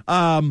 Sad.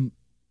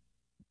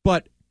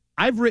 But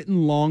I've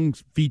written long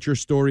feature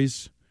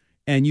stories,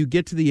 and you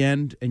get to the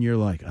end, and you're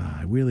like,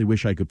 I really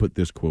wish I could put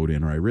this quote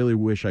in, or I really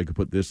wish I could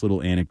put this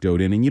little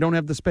anecdote in, and you don't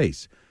have the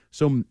space.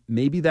 So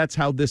maybe that's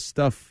how this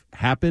stuff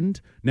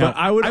happened. Now, But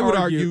I would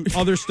argue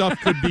other stuff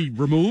could be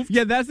removed.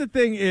 Yeah, that's the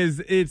thing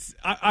is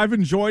I've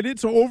enjoyed it.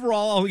 So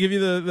overall, I'll give you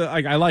the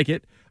I like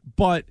it.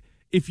 But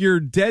if you're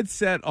dead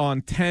set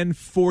on 10,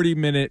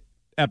 40-minute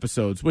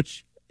episodes,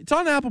 which it's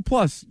on Apple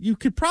Plus, you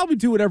could probably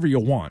do whatever you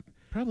want.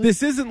 Probably.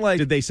 This isn't like...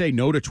 Did they say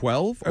no to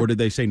 12, or did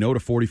they say no to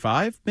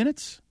 45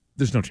 minutes?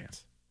 There's no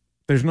chance.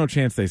 There's no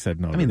chance they said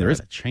no. I mean, there is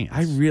a chance.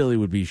 I really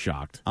would be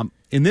shocked.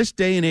 In this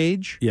day and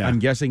age, Yeah. I'm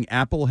guessing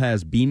Apple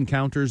has bean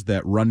counters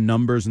that run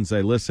numbers and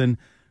say, listen,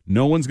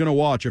 no one's going to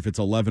watch if it's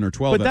 11 or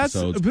 12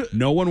 episodes.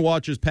 No one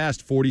watches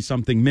past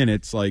 40-something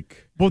minutes.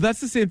 Well,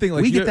 that's the same thing.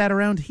 Like we get that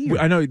around here.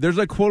 I know. There's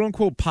like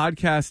quote-unquote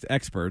podcast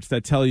experts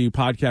that tell you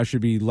podcasts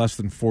should be less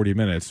than 40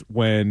 minutes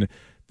when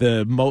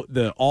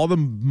all the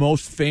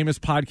most famous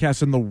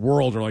podcasts in the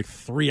world are like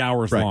 3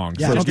 hours long.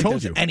 Yeah, So I don't I think told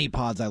there's you. any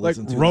pods I Like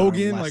listen to.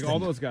 Rogan, that are less like all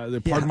than- those guys.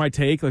 Pardon my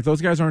take. Like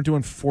those guys aren't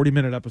doing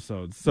 40-minute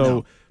episodes.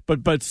 So,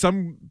 but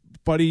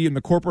somebody in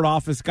the corporate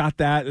office got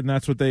that, and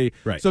that's what they.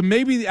 Right. So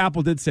maybe the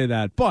Apple did say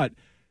that, but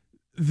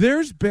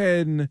there's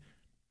been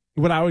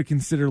what I would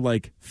consider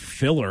like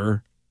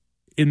filler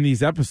in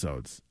these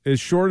episodes, as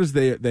short as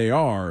they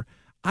are.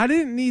 I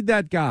didn't need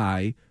that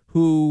guy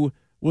who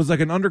was like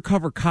an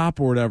undercover cop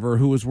or whatever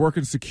who was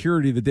working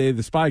security the day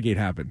the Spygate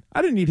happened.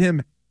 I didn't need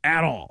him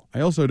at all.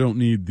 I also don't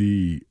need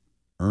the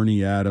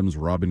Ernie Adams,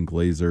 Robin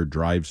Glazer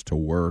drives to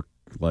work.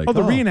 Like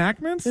the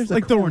reenactments? There's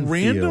Like a the cornfield,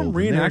 random and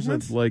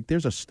there's reenactments?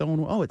 there's a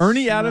stone. Oh, it's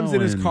Ernie Adams in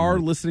his snowing. car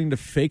listening to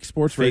fake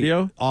sports Fake-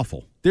 radio.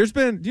 Awful. There's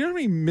been, do you know how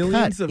many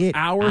millions Cut of it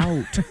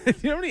hours? Do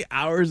you know how many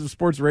hours of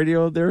sports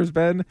radio there has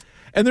been?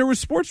 And there was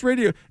sports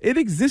radio. It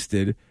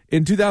existed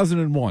in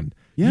 2001.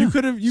 Yeah. You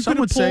could have. Some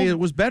would say it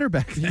was better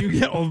back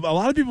then. A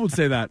lot of people would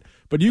say that,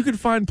 but you could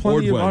find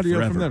plenty of Ordwell audio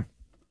forever. from them.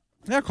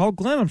 Yeah, call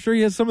Glenn. I'm sure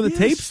he has some of the Yes.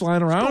 tapes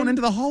lying It's around. going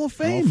into the Hall of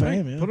Fame.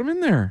 yeah. Put them in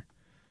there.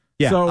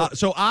 Yeah.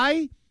 So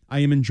I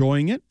am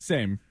enjoying it.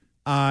 Same.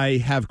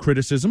 I have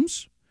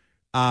criticisms.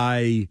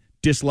 I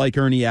dislike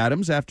Ernie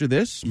Adams after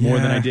this more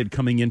than Yeah. I did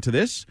coming into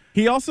this.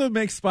 He also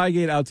makes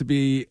Spygate out to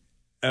be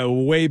a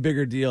way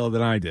bigger deal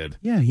than I did.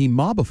 Yeah, he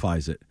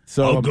mobifies it.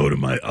 So I'll go to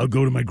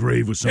my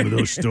grave with some of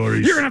those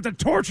stories. You're gonna have to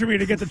torture me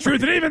to get the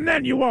truth, and even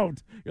then you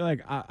won't. You're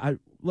like, I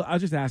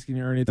was just asking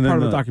you, Ernie. It's And part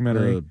then of the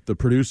documentary. The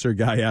producer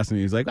guy asked me,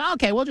 he's like,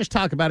 okay, we'll just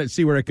talk about it,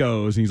 see where it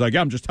goes. And he's like,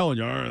 yeah, I'm just telling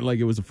you. Like,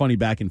 it was a funny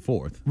back and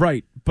forth.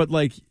 Right, but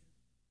like,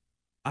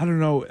 I don't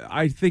know.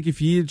 I think if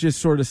he had just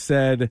sort of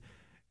said,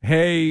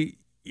 hey,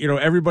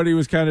 everybody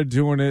was kind of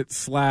doing it,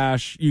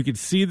 / you could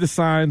see the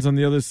signs on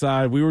the other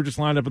side. We were just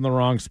lined up in the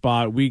wrong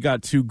spot. We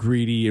got too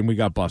greedy and we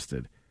got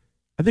busted.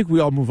 I think we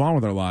all move on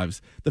with our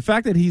lives. The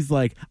fact that he's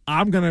like,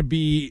 I'm going to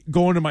be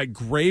going to my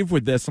grave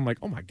with this. I'm like,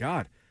 oh my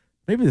God,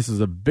 maybe this is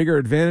a bigger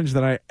advantage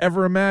than I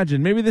ever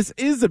imagined. Maybe this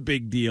is a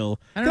big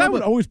deal. I don't know, I would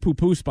but- always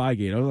poo-poo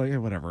Spygate. I was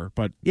like, whatever.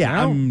 But Yeah,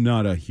 now- I'm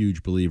not a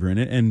huge believer in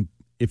it. And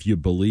if you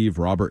believe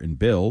Robert and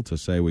Bill to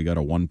say we got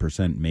a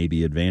 1%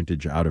 maybe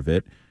advantage out of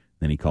it,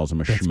 then he calls him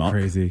a That's schmuck.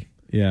 crazy.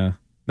 Yeah.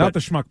 Not the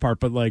schmuck part,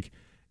 but like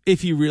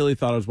if he really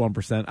thought it was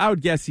 1%, I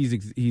would guess he's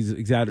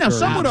exaggerating. Now,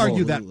 some would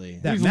argue Absolutely.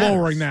 that He's matters.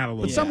 lowering that a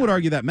little. But some would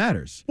argue that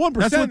matters. 1%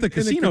 That's what the in a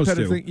casinos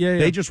competitive do. thing. Yeah, yeah.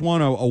 They just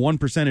want a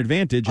 1%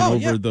 advantage, and Oh,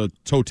 over yeah. the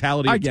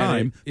totality I of get it.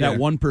 time, Yeah. that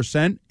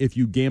 1%, if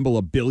you gamble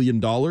 $1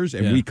 billion and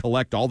Yeah. we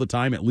collect all the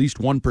time at least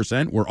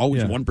 1%, we're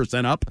always Yeah.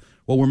 1% up,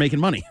 well, we're making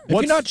money. If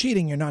you're not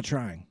cheating, you're not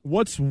trying.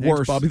 What's Thanks,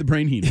 worse? Bobby the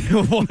Brain Heat.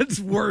 What's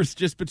worse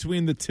just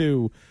between the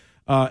two?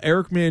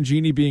 Eric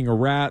Mangini being a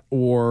rat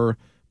or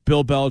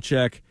Bill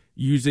Belichick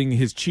using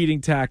his cheating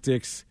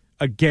tactics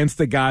against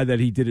the guy that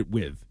he did it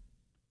with?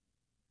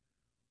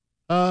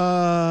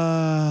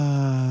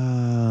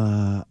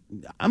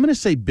 I'm going to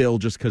say Bill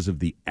just because of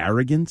the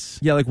arrogance.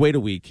 Yeah, like wait a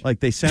week. Like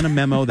they sent a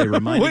memo, they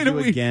reminded Wait a you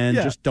week. again.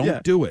 Yeah, Just don't yeah.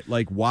 do it.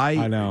 Like why?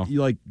 I know.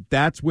 Like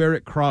that's where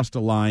it crossed a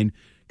line.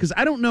 Because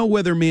I don't know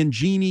whether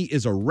Mangini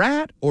is a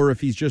rat or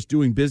if he's just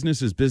doing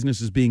business as business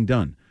is being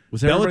done.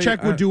 Was everybody-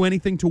 Belichick would do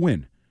anything to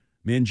win.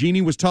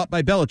 Mangini was taught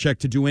by Belichick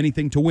to do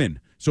anything to win.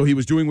 So he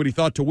was doing what he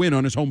thought to win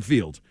on his home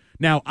field.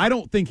 Now, I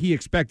don't think he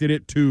expected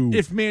it to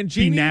If be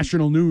Mangini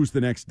national news the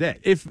next day.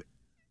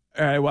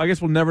 All right, well, I guess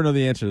we'll never know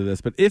the answer to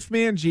this, but if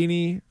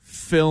Mangini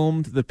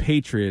filmed the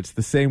Patriots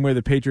the same way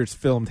the Patriots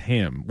filmed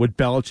him, would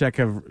Belichick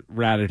have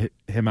ratted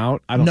him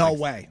out? I don't. No think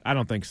so. way. I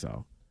don't think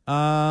so.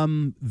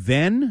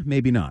 Then,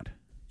 maybe not.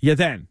 Yeah,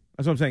 then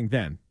that's what I'm saying.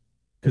 Then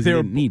Because they he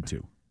were didn't need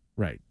to.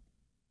 right.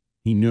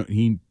 He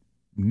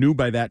knew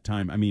by that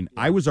time. I mean,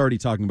 I was already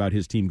talking about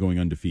his team going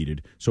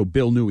undefeated, so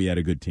Bill knew he had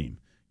a good team.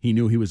 he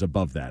knew he was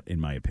above that, in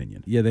my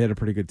opinion. Yeah, they had a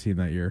pretty good team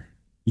that year.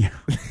 Yeah.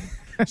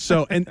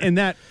 So and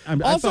that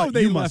I thought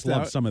they you must left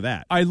love out. some of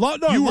that. I love.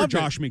 No, you I were loved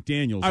Josh it.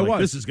 McDaniels. I like, was.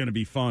 This is going to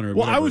be fun. Or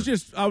Well, whatever.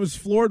 I was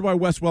floored why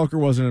Wes Welker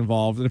wasn't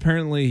involved, and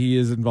apparently he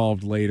is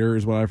involved later,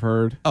 is what I've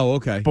heard. Oh,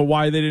 okay. But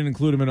why they didn't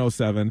include him in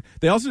 07.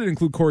 They also didn't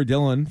include Corey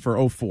Dillon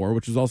for 04,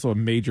 which was also a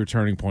major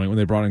turning point when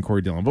they brought in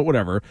Corey Dillon. But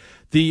whatever.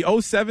 The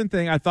 07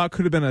 thing I thought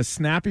could have been a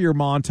snappier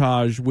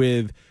montage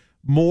with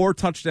more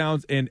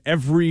touchdowns in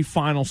every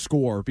final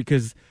score,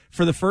 because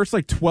for the first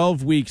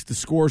 12 weeks the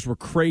scores were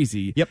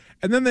crazy. Yep.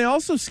 And then they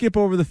also skip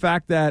over the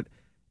fact that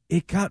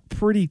it got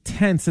pretty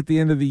tense at the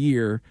end of the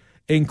year,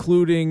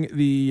 including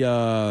the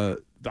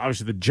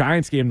obviously the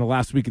Giants game the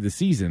last week of the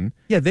season.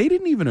 Yeah, they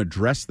didn't even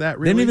address that.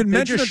 Really, They didn't even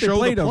mention just that they showed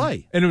played the them.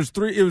 play. And it was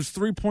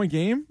 3-point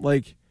game.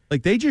 Like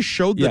they just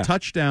showed the Yeah.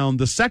 touchdown.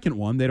 The second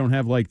one, they don't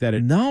have that.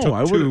 It No, took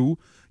I would've- two.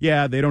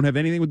 Yeah, they don't have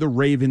anything with the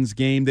Ravens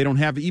game. They don't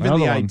have even Another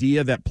the one.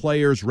 idea that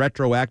players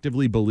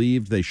retroactively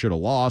believed they should have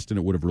lost and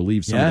it would have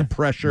relieved some of the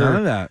pressure. None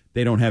of that.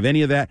 They don't have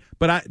any of that.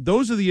 But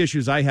those are the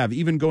issues I have.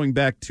 Even going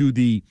back to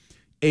the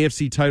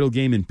AFC title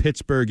game in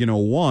Pittsburgh in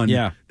 01,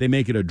 Yeah. they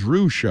make it a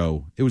Drew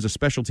show. It was a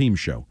special team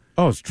show.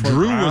 Oh, it's Troy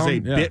Drew Brown. was a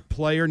Yeah. bit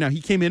player. Now, he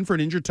came in for an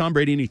injured Tom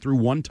Brady, and he threw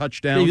one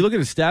touchdown. Yeah, you look at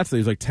his stats, though,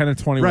 he was 10 and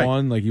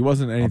 21. Like, he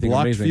wasn't A anything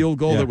blocked amazing. field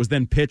goal Yeah. that was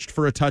then pitched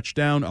for a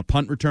touchdown, a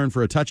punt return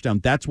for a touchdown.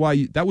 That's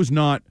why that was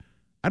not.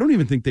 I don't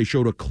even think they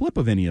showed a clip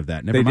of any of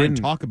that. Never They mind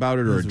didn't. talk about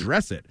it or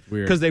address it,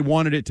 weird. because they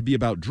wanted it to be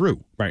about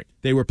Drew. Right.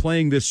 They were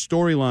playing this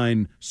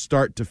storyline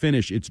start to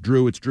finish. It's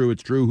Drew. It's Drew.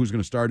 It's Drew. Who's going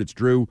to start? It's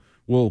Drew.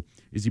 Well,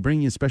 is he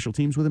bringing in special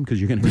teams with him?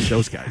 Because you're going to need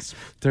those guys.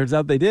 Turns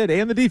out they did,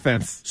 and the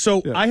defense.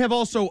 So Yeah. I have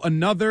also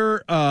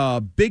another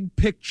big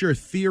picture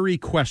theory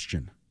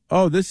question.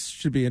 Oh, this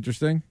should be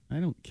interesting. I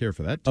don't care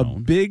for that A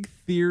tone. big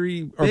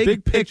theory or Big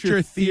big picture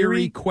picture theory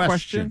theory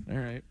question. All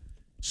right.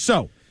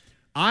 So,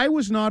 I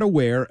was not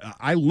aware.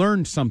 I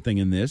learned something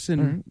in this,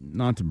 and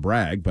not to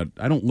brag, but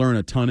I don't learn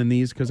a ton in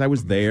these because I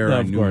was there. No, I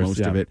of knew course, most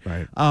yeah, of it.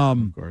 right.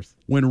 Of course.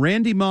 When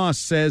Randy Moss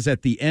says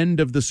at the end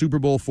of the Super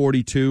Bowl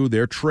 42,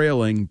 they're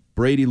trailing,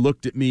 Brady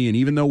looked at me, and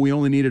even though we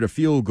only needed a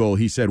field goal,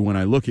 he said, "When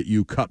I look at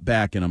you, cut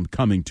back, and I'm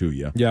coming to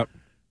you." Yep.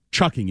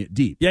 Chucking it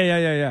deep.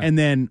 Yeah. And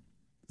then,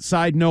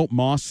 side note,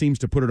 Moss seems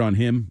to put it on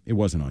him. It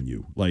wasn't on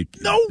you.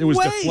 No it was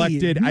way.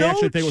 deflected. I No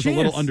actually think it was a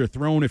little chance.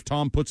 underthrown. If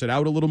Tom puts it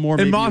out a little more,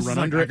 And maybe Moss you is run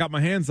like, under I it. got my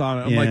hands on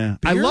it. I'm Yeah.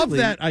 like, I love barely.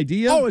 that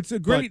idea. Oh, it's a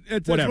great. but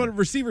It's whatever. what a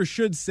receiver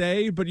should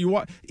say. But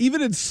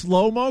even in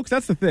slow mo, because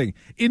that's the thing.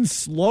 In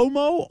slow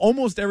mo,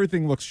 almost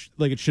everything looks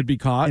like it should be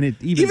caught. And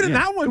even in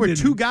that one, there were didn't.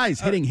 two guys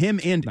hitting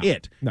him and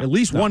it. no, At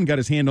least one got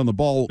his hand on the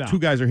ball. No. Two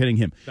guys are hitting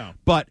him. No.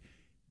 But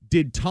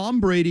did Tom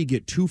Brady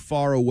get too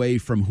far away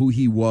from who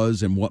he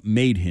was and what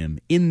made him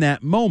in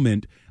that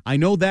moment? I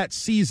know that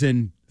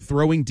season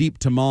throwing deep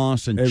to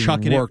Moss and It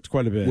chucking worked it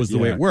quite a bit. was the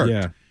way Yeah, it worked.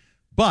 yeah.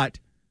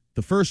 But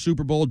the first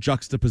Super Bowl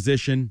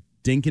juxtaposition,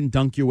 dink and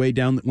dunk your way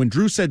down. When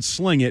Drew said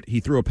sling it, he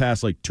threw a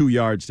pass 2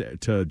 yards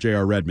to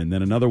J.R. Redmond,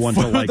 then another one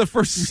to the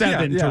first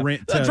 7 yeah.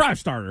 to drive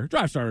starter,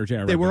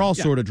 J.R. They were all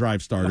Yeah. sort of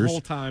drive starters. The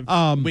whole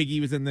time.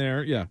 Wiggy was in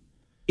there. Yeah.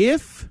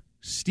 If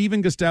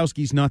Steven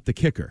Gostowski's not the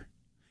kicker,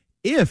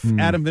 if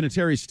Adam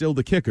Vinatieri's still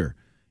the kicker,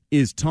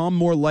 is Tom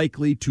more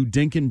likely to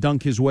dink and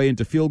dunk his way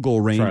into field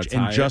goal range to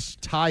tie and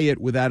just tie it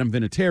with Adam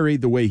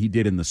Vinatieri the way he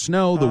did in the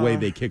snow, the way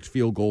they kicked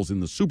field goals in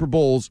the Super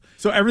Bowls?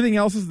 So everything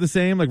else is the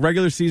same. Like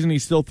regular season, he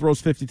still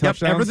throws 50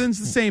 touchdowns. Yep, everything's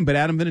the same, but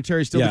Adam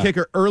Vinatieri's still Yeah. the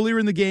kicker. Earlier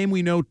in the game,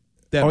 we know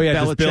that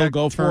does Bill Belichick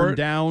go for turned it?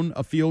 down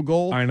a field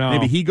goal. I know.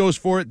 Maybe he goes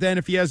for it then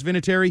if he has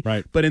Vinatieri.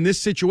 Right. But in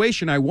this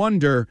situation, I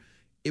wonder,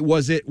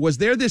 was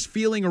there this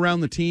feeling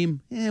around the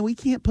team, we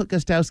can't put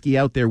Gostowski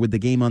out there with the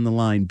game on the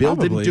line. Bill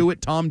didn't Probably. do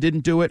it. Tom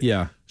didn't do it.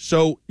 Yeah.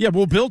 So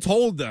Well, Bill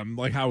told them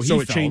how he so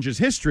felt. it changes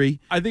history.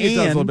 I think it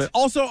does a little bit.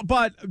 Also,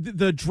 but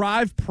the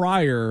drive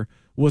prior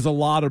was a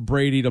lot of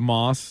Brady to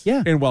Moss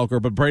Yeah. and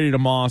Welker, but Brady to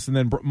Moss, and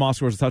then Moss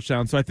scores a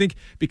touchdown. So I think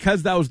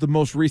because that was the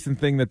most recent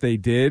thing that they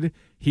did,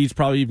 he's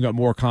probably even got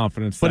more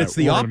confidence But that it's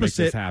the we're gonna make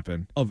opposite this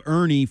happen. of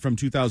Ernie from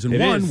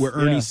 2001, It is. where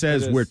Ernie Yeah,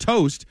 says it is. we're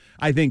toast.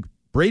 I think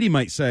Brady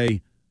might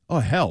say, "Oh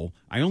hell,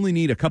 I only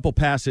need a couple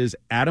passes.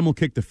 Adam will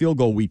kick the field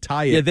goal. We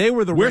tie it." Yeah, they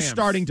were the We're Rams.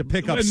 starting to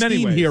pick up In many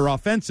steam ways. here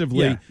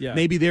offensively. Yeah, yeah.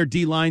 Maybe their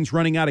D line's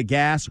running out of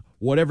gas.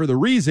 Whatever the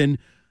reason,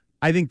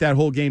 I think that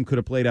whole game could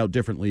have played out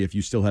differently if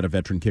you still had a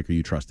veteran kicker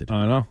you trusted.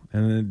 I know,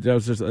 and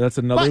that's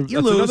another But you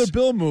lose. another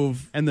Bill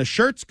move. And the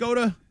shirts go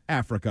to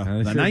Africa.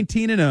 they The sure-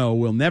 19-0.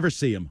 We'll never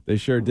see them. They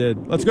sure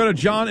did. Let's go to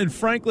John in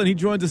Franklin. He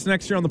joins us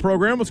next year on the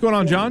program. What's going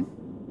on, John?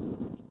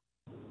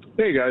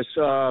 Hey, guys.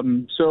 So I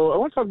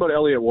want to talk about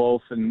Elliott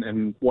Wolf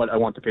and what I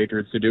want the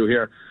Patriots to do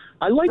here.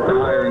 I like the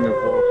hiring of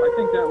Wolf. I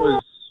think that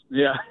was,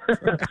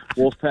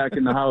 Wolfpack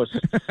in the house.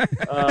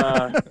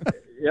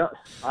 Yeah,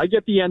 I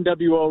get the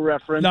NWO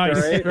reference. Nice.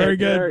 All right? Very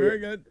good. There- Very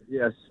good.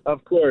 Yes,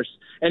 of course.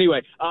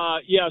 Anyway,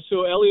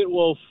 so Elliott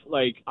Wolf,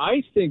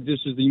 I think this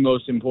is the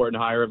most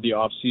important hire of the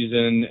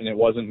offseason, and it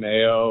wasn't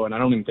Mayo, and I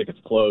don't even think it's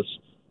close.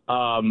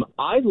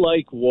 I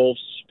like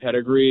Wolf's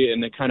pedigree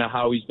and the kind of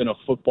how he's been a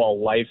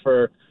football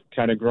lifer,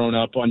 kind of grown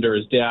up under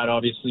his dad,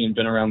 obviously, and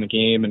been around the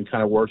game and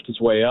kind of worked his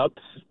way up.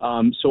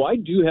 So I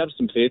do have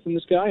some faith in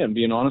this guy. I'm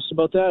being honest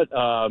about that.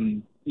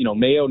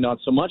 Mayo, not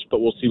so much, but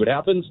we'll see what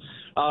happens.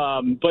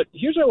 But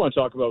here's what I want to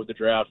talk about with the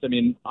draft. I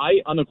mean,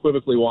 I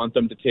unequivocally want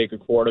them to take a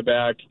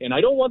quarterback, and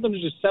I don't want them to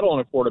just settle on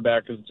a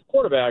quarterback because it's a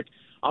quarterback.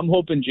 I'm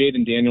hoping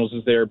Jaden Daniels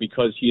is there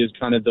because he is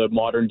kind of the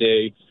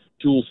modern-day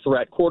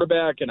dual-threat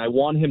quarterback, and I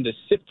want him to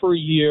sit for a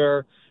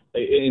year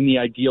in the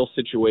ideal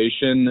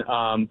situation.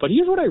 But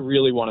here's what I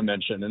really want to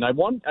mention, and I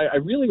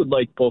really would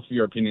like both of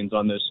your opinions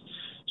on this.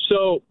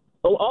 So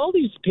all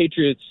these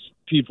Patriots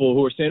people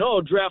who are saying,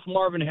 draft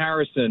Marvin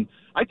Harrison,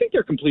 I think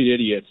they're complete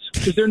idiots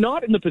because they're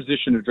not in the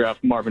position to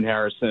draft Marvin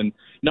Harrison,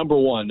 number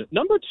one.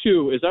 Number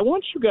two is I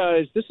want you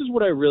guys, this is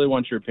what I really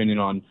want your opinion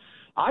on.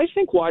 I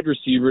think wide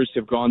receivers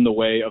have gone the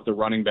way of the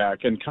running back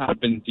and kind of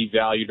been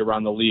devalued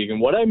around the league. And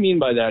what I mean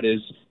by that is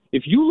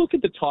if you look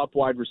at the top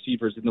wide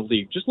receivers in the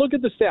league, just look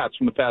at the stats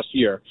from the past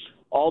year,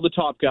 all the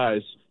top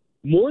guys,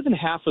 more than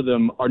half of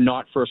them are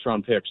not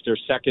first-round picks. They're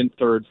second,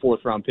 third,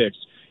 fourth-round picks.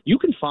 You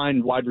can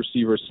find wide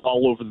receivers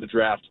all over the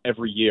draft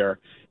every year.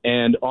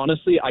 And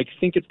honestly, I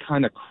think it's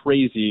kind of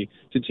crazy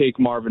to take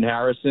Marvin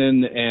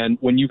Harrison and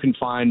when you can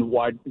find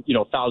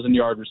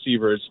 1,000-yard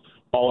receivers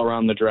all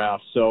around the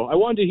draft. So I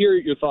wanted to hear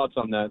your thoughts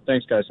on that.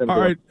 Thanks, guys. All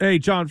right. Hey,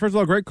 John, first of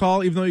all, great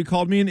call, even though you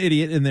called me an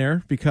idiot in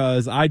there,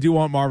 because I do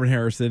want Marvin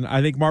Harrison.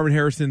 I think Marvin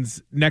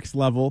Harrison's next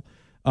level.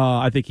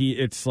 I think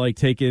it's like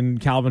taking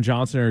Calvin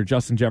Johnson or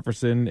Justin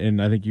Jefferson,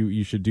 and I think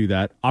you should do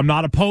that. I'm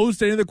not opposed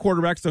to any of the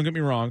quarterbacks, don't get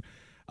me wrong.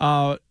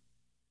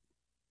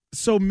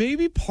 So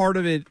maybe part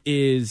of it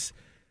is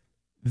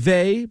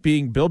they,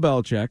 being Bill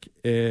Belichick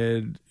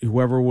and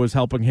whoever was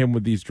helping him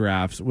with these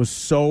drafts, was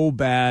so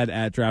bad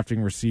at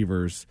drafting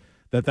receivers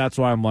that's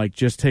why I'm like,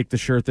 just take the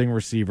sure thing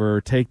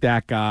receiver, take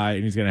that guy,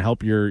 and he's going to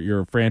help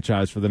your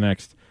franchise for the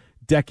next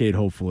decade,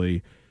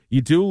 hopefully.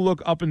 You do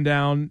look up and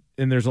down,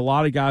 and there's a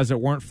lot of guys that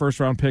weren't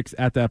first-round picks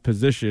at that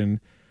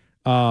position.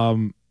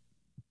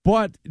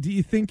 But do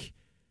you think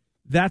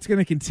that's going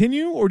to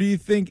continue, or do you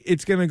think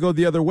it's going to go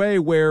the other way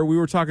where we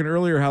were talking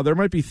earlier how there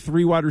might be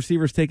 3 wide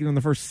receivers taken in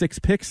the first 6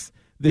 picks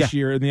this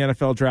year in the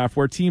NFL draft,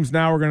 where teams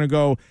now are going to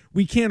go,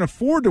 we can't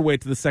afford to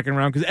wait to the second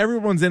round because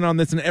everyone's in on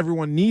this and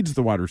everyone needs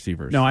the wide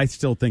receivers? No, I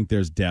still think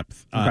there's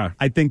depth. Okay.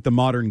 I think the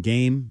modern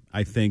game,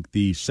 I think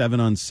the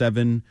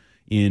 7-on-7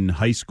 in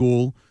high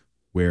school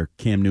where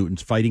Cam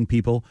Newton's fighting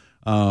people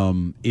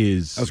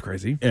is... That was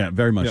crazy. Yeah,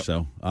 very much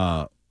so.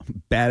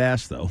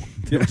 Badass, though.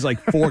 There was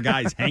like 4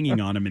 guys hanging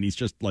on him, and he's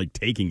just like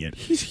taking it.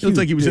 It looks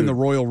like he was in the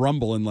Royal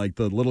Rumble, and like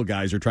the little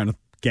guys are trying to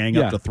gang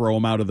up to throw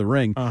him out of the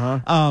ring.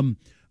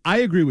 I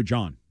agree with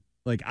John.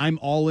 Like, I'm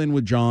all in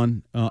with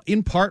John,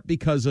 in part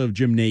because of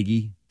Jim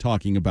Nagy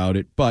talking about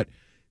it. But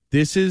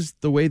this is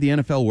the way the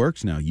NFL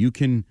works now. You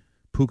can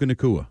Puka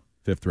Nacua,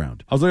 5th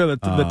round. I was looking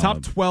at the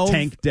top 12.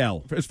 Tank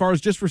Dell. As far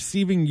as just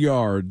receiving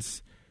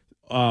yards,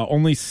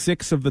 only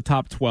 6 of the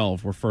top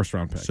 12 were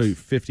first-round picks. So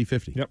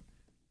 50-50. Yep.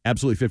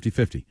 Absolutely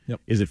 50-50.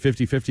 Yep. Is it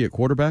 50-50 at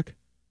quarterback?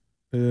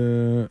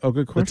 Good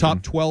question. The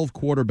top 12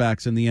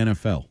 quarterbacks in the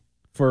NFL.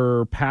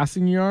 For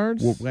passing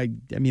yards? Well, I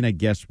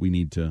guess we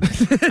need to.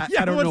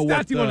 I don't know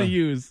what you want to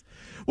use.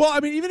 Well,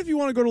 I mean, even if you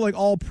want to go to like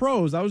all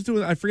pros, I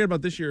forget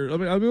about this year.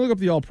 Let me look up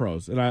the all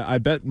pros, and I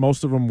bet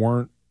most of them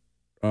weren't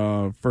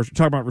first.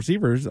 Talking about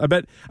receivers, I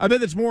bet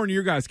it's more in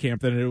your guys'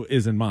 camp than it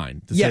is in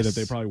mine to say that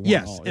they probably weren't.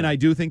 Yes, and I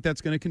do think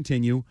that's going to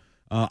continue.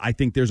 I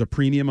think there's a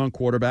premium on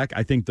quarterback.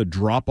 I think the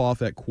drop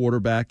off at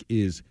quarterback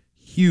is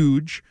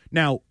huge.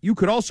 Now, you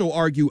could also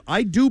argue,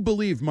 I do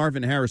believe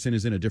Marvin Harrison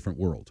is in a different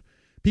world.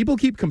 People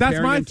keep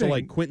comparing him to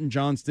like Quentin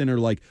Johnston or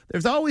like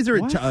there's always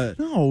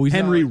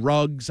Henry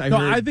Ruggs.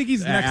 I think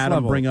he's next Adam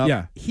level. Bring up.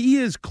 Yeah. He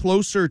is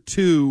closer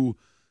to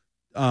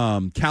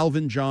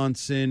Calvin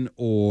Johnson,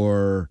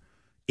 or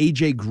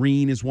AJ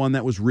Green is one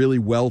that was really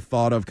well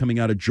thought of coming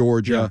out of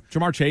Georgia. Yeah.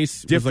 Jamar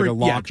Chase Different, was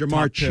like a lock.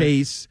 Jamar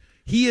Chase.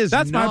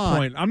 That's my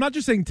point. I'm not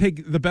just saying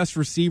take the best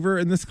receiver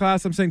in this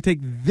class. I'm saying take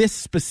this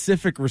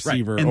specific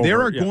receiver. Right. And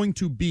there are going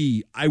to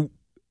be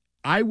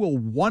I will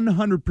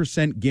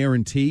 100%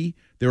 guarantee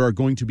there are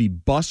going to be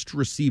bust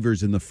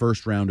receivers in the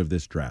first round of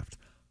this draft.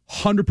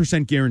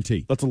 100%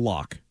 guarantee. That's a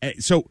lock.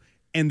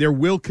 And there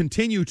will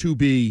continue to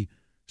be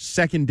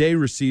second-day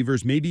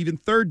receivers, maybe even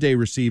third-day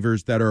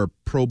receivers that are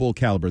Pro Bowl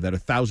caliber, that are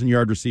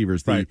 1,000-yard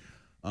receivers. Right.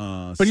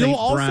 But St. you'll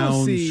also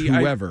Browns, see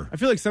whoever. I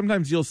feel like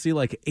sometimes you'll see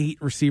like 8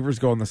 receivers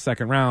go in the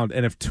second round,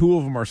 and if 2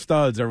 of them are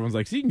studs, everyone's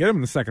like, "So you can get them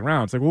in the second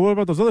round." It's like, well, what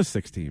about those other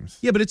 6 teams?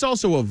 Yeah, but it's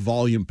also a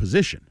volume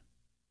position.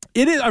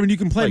 It is. I mean, you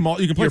can play.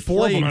 You can play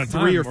 4 of them at a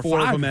time, 3 or 4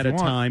 of them at a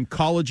time.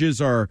 Colleges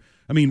are.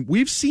 I mean,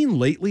 we've seen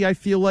lately. I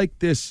feel like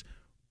this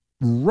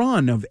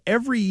run of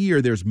every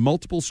year. There's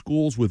multiple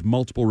schools with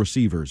multiple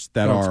receivers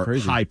that are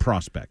high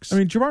prospects. I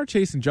mean, Jamar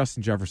Chase and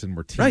Justin Jefferson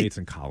were teammates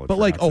in college, but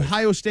like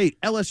Ohio State,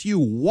 LSU,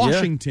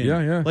 Washington.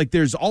 Yeah. Like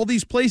there's all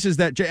these places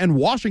that, and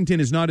Washington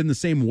is not in the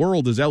same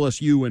world as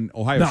LSU and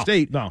Ohio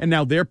State. No. And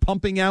now they're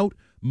pumping out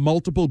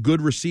multiple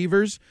good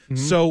receivers. Mm-hmm.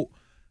 So.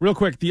 Real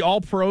quick, the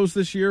All-Pros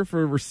this year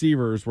for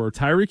receivers were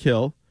Tyreek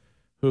Hill,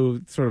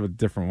 who sort of a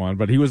different one,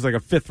 but he was like a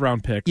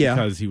 5th-round pick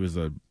because he was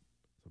a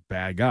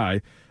bad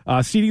guy.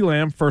 CeeDee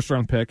Lamb,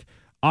 1st-round pick.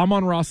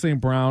 Amon-Ra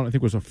St. Brown, I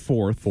think was a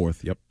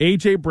 4th. Yep.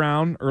 A.J.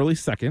 Brown, early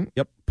 2nd.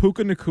 Yep.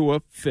 Puka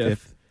Nacua,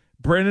 5th.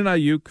 Brandon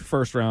Ayuk,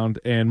 1st round,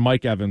 and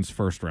Mike Evans,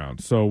 1st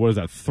round. So what is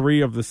that?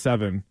 3 of the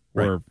 7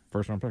 were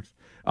first-round picks.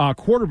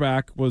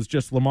 Quarterback was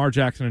just Lamar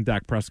Jackson and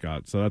Dak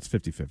Prescott, so that's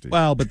 50-50.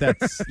 Well, but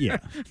that's,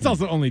 It's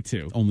also only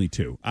 2. Only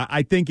 2.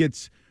 I think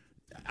it's...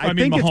 I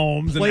think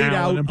Mahomes it's played and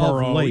Allen out and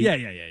Burrow. of late. Yeah.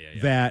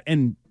 That,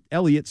 and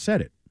Elliott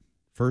said it.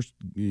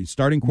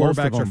 Starting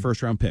quarterbacks are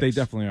first-round picks. They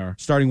definitely are.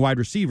 Starting wide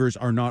receivers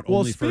are not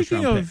only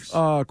first-round picks.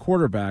 Speaking of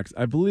quarterbacks,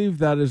 I believe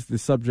that is the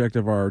subject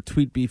of our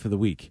tweet beef of the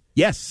week.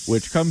 Yes.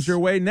 Which comes your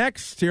way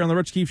next here on the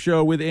Rich Keefe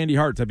Show with Andy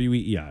Hart,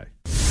 WEEI.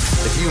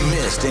 If you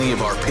missed any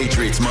of our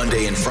Patriots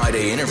Monday and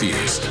Friday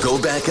interviews, go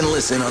back and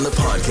listen on the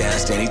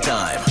podcast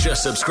anytime.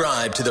 Just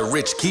subscribe to the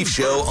Rich Keefe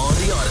Show on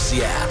the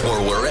Odyssey app or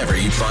wherever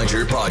you find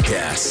your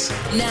podcasts.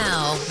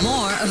 Now,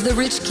 more of the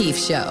Rich Keefe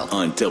Show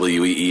on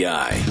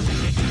WEEI.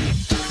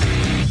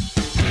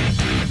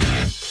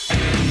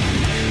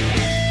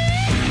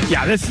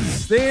 Yeah, this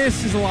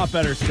is a lot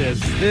better, Stiz.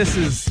 This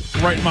is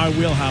right in my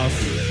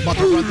wheelhouse. About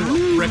to run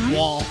through a brick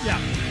wall.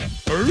 Yeah.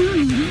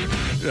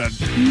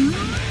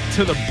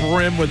 To the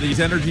brim with these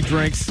energy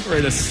drinks,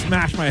 ready to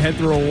smash my head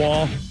through a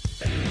wall.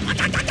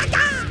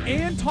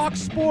 And talk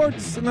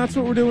sports, and that's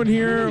what we're doing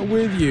here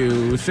with you.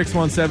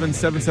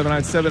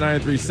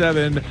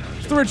 617-779-7937.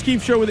 It's the Rich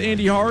Keefe Show with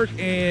Andy Hart,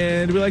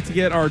 and we like to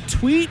get our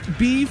tweet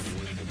beef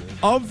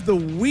of the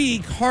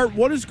week. Hart,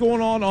 what is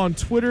going on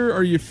Twitter?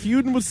 Are you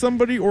feuding with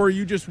somebody, or are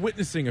you just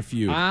witnessing a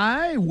feud?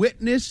 I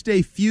witnessed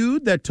a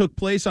feud that took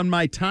place on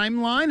my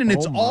timeline, and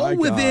it's all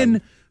within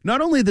not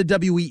only the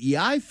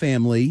WEEI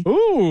family,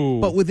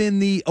 but within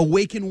the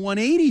Awaken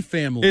 180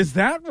 family. Is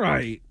that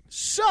right?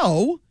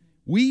 So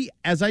we,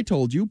 as I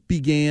told you,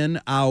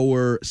 began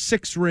our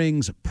Six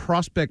Rings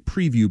Prospect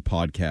Preview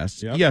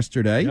podcast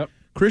yesterday. Yep.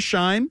 Chris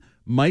Scheim,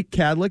 Mike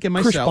Cadlick, and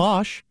myself. Chris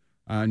Bosch.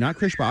 Not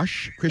Chris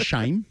Bosch. Chris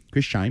Scheim.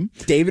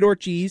 David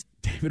Ortiz.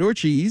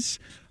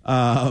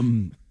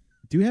 Do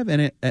you have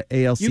any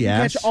ALCS? You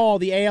can catch all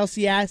the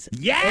ALCS.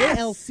 Yes!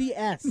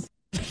 ALCS.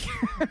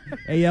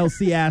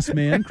 ALCS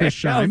man, Chris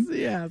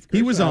Scheim.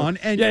 He was on,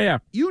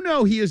 and you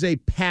know he is a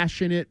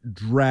passionate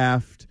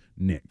draft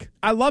Nick.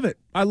 I love it.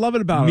 I love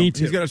it about him. Me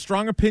too. He's got a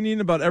strong opinion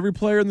about every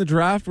player in the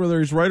draft, whether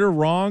he's right or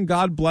wrong.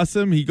 God bless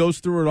him. He goes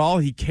through it all.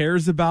 He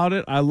cares about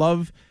it. I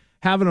love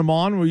having him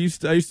on. I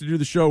used to do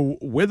the show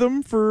with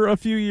him for a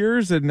few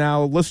years, and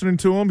now listening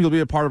to him, he'll be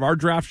a part of our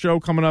draft show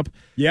coming up.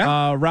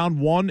 Round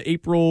 1,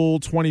 April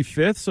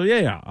 25th. So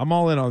I'm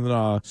all in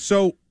on.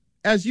 So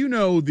as you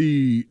know,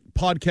 the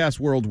podcast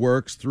world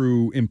works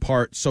through, in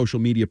part, social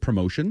media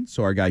promotion.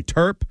 So our guy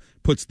Terp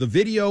puts the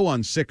video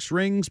on Six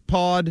Rings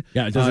Pod.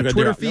 Yeah, it does a good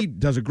Twitter job. feed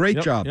does a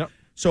great job. Yep.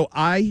 So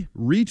I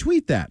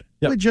retweet that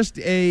with just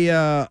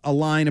a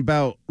line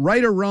about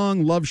right or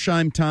wrong, love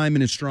Scheim time,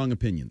 and his strong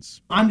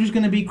opinions. I'm just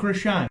going to be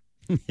Chris Scheim.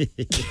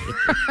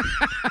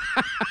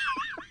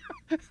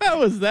 How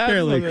was that?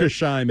 Apparently, Chris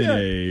Scheim in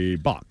a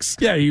box.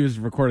 Yeah, he was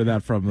recording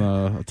that from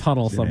a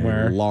tunnel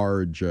somewhere. In a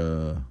large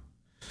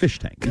fish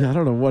tank. Yeah, I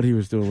don't know what he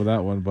was doing with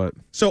that one, but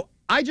so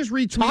I just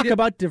retweeted. Talk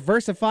about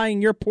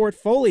diversifying your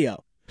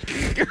portfolio.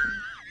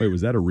 Wait,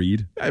 was that a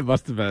read? It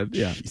must have been.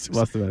 Yeah,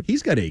 must have been.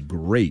 He's got a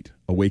great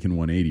Awaken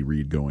 180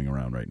 read going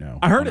around right now.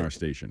 I heard on our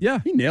station. Yeah,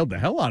 he nailed the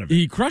hell out of it.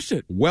 He crushed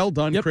it. Well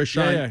done, Chris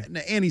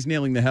Scheim. And he's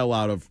nailing the hell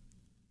out of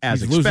as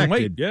he's expected. Losing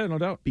weight. Yeah, no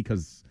doubt.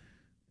 Because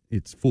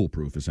it's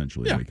foolproof,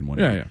 essentially. Yeah. Awaken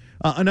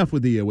 180. Enough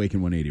with the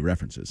Awaken 180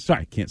 references.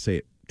 Sorry, can't say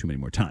it too many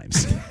more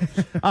times.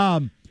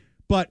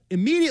 But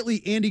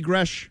immediately, Andy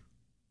Gresh,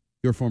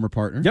 your former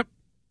partner. Yep.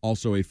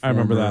 Also a I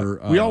former, remember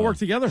that. We all work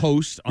together.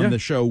 Host on the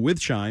show with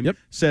Scheim.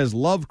 Says,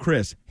 love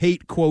Chris,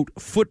 hate, quote,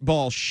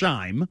 football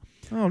Scheim.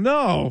 Oh,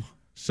 no.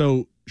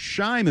 So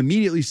Scheim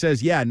immediately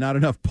says, yeah, not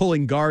enough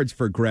pulling guards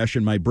for Gresh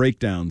in my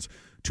breakdowns.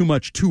 Too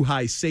much too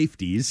high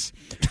safeties.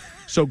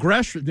 So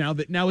Gresh, now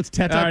it's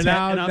tete-a-tete,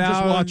 and I'm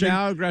just watching.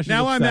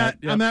 Now I'm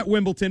at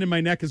Wimbledon, and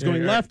my neck is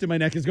going left, and my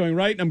neck is going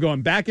right, and I'm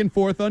going back and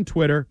forth on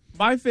Twitter.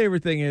 My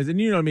favorite thing is, and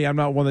you know me, I'm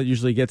not one that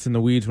usually gets in the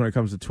weeds when it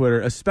comes to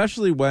Twitter,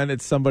 especially when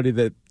it's somebody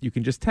that you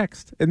can just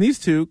text. And these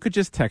two could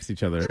just text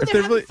each other. If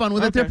they're having fun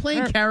with it. They're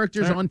playing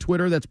characters on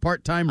Twitter. That's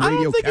part-time radio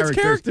I don't think characters.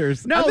 It's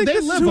characters. No, I think they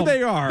this live is who them.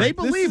 They are. They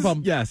believe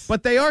them. Yes.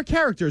 But they are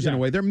characters in a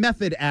way. They're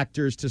method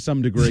actors to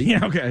some degree.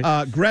 Yeah, okay.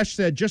 Gresh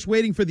said, just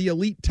waiting for the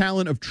elite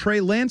talent of Trey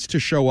Lance to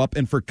show up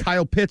and for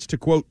Kyle Pitts to,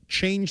 quote,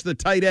 change the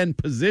tight end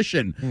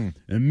position.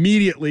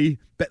 Immediately,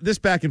 this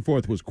back and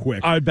forth was quick.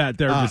 I bet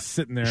they're just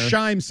sitting there.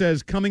 Scheim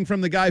says, coming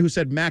from the guy who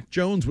said Mac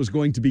Jones was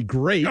going to be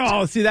great.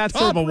 Oh, see, that's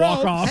sort of a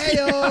walk-off.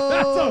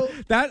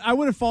 That I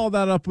would have followed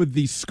that up with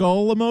the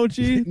skull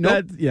emoji.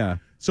 Nope. Yeah.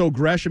 So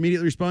Gresh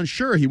immediately responds,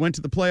 sure, he went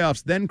to the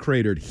playoffs, then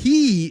cratered.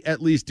 He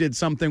at least did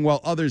something while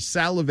others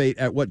salivate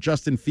at what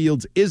Justin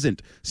Fields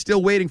isn't.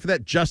 Still waiting for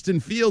that Justin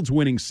Fields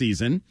winning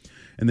season.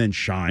 And then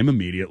Scheim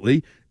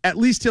immediately, At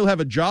least he'll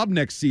have a job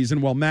next season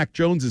while Mac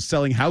Jones is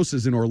selling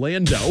houses in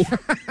Orlando.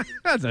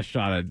 That's a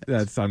shot at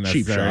that's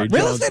unnecessary. Cheap shot.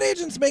 Real estate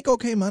agents make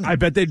okay money. I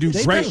bet they do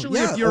great. Especially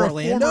if you're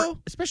Orlando?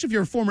 especially if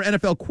you're a former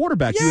NFL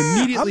quarterback, Yeah,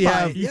 you immediately I'm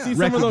have buying, yeah. You see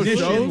some of those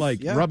recognition, shows?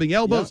 like Yeah. rubbing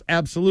elbows.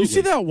 Absolutely. You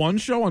see that one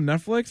show on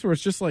Netflix where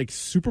it's just like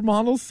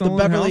supermodels The selling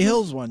Beverly houses?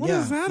 Hills one. What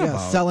yeah. is that yeah.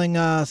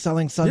 about?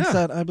 Selling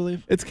Sunset, I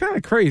believe. It's kind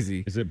of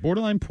crazy. Is it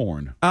borderline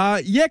porn?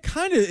 Yeah,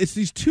 kind of. It's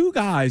these two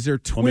guys. They're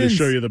twins. Want me to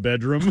show you the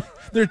bedroom?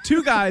 They're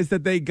two guys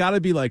that they got to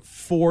be like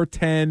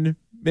 4'10",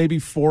 maybe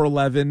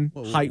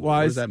 4'11", height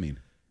wise. What does that mean?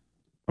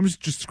 I'm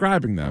just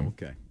describing them.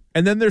 Okay.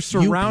 And then they're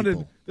surrounded.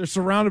 people. They're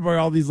surrounded by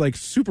all these like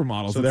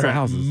supermodels. So in they're their at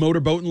houses.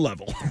 motorboat and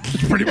level.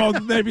 Pretty well,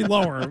 maybe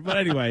lower. But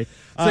anyway,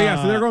 so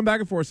they're going back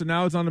and forth. So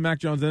now it's on to Mac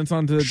Jones, then it's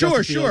on to Sure.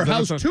 Justin Fields, then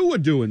How's it's on- Tua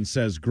doing,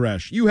 says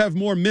Gresh. You have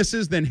more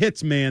misses than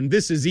hits, man.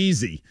 This is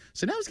easy.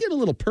 So now it's getting a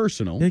little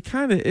personal. It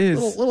kind of is.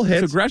 Little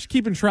hits. So Gresh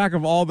keeping track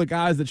of all the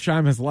guys that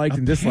Scheim has liked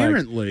and disliked.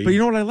 Apparently. But you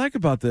know what I like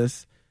about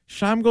this?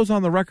 Scheim goes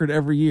on the record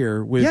every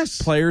year with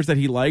Yes. players that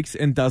he likes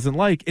and doesn't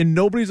like, and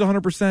nobody's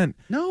 100%.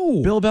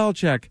 No. Bill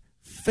Belichick,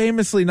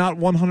 famously not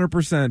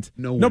 100%.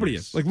 Nobody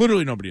is. Like,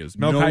 literally nobody is.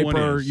 Mel No one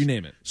Kiper, is. you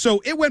name it.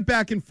 So it went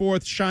back and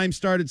forth. Scheim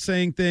started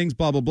saying things,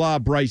 blah, blah, blah.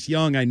 Bryce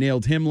Young, I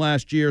nailed him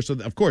last year. So,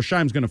 of course,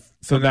 Scheim's going to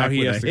So come now back he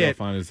with has a to go hit.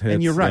 find his hits,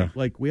 And you're right. yeah.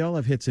 Like, we all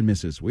have hits and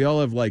misses. We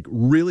all have, like,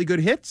 really good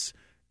hits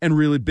and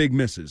really big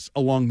misses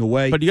along the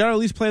way. But you got to at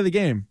least play the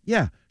game.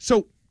 Yeah.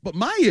 So, but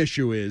my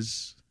issue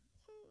is,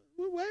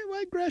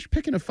 why Gresh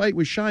picking a fight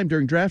with Scheim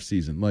during draft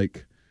season?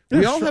 Like,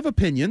 we all have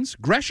opinions.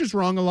 Gresh is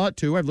wrong a lot,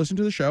 too. I've listened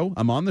to the show.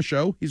 I'm on the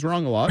show. He's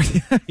wrong a lot.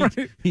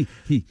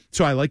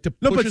 So I like to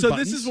push No, but his so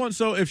buttons. this is one.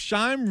 So if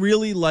Scheim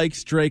really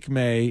likes Drake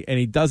May and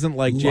he doesn't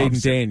like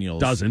Jaden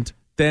Daniels, Doesn't.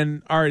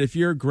 then all right, if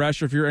you're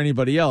Gresh or if you're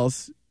anybody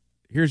else,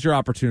 here's your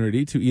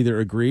opportunity to either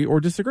agree or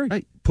disagree.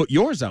 Right. Put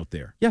yours out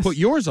there. Yes. Put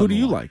yours on Who do the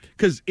you line. like?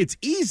 Because it's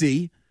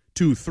easy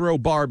to throw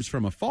barbs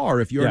from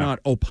afar if you're Yeah. not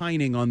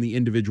opining on the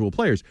individual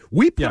players.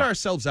 We put Yeah.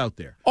 ourselves out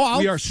there. Oh,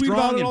 we I'll are tweet strong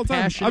about it and all the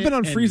time. passionate. I've been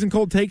on and freezing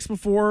cold takes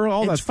before.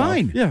 All that it's stuff.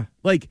 fine. Yeah.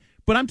 Like,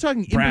 but I'm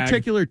talking in Brag.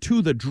 particular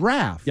to the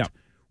draft. Yeah.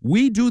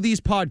 We do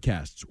these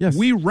podcasts. Yes.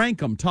 We rank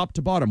them top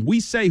to bottom. We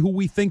say who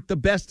we think the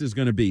best is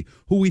going to be,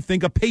 who we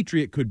think a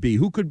Patriot could be,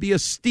 who could be a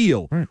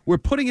steal. Right. We're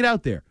putting it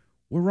out there.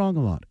 We're wrong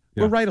a lot.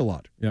 Yeah. We're right a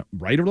lot. Yeah.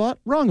 Right a lot,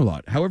 wrong a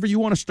lot. However you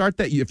want to start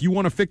that. If you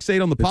want to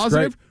fixate on the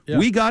positive, great. Yeah.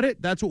 we got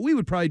it. That's what we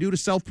would probably do to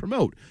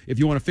self-promote. If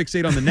you want to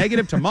fixate on the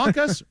negative to mock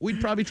us,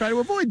 we'd probably try to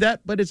avoid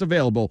that, but it's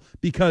available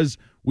because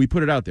we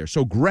put it out there.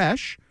 So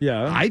Gresh,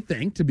 Yeah. I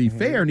think, to be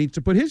fair, needs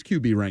to put his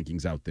QB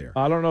rankings out there.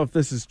 I don't know if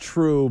this is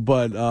true,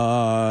 but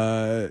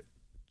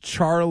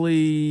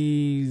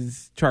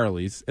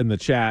Charlie's in the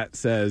chat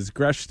says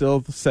Gresh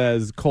still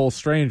says Cole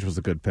Strange was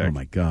a good pick. Oh,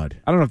 my God.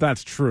 I don't know if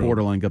that's true.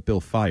 Borderline got Bill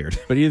fired.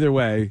 But either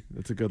way,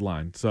 it's a good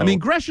line. So I mean,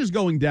 Gresh is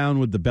going down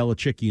with the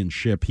Belichickian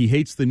ship. He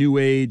hates the new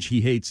age.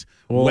 He hates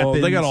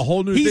weapons. they got a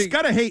whole new He's thing.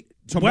 got to hate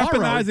tomorrow.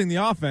 weaponizing the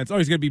offense. Oh,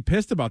 he's going to be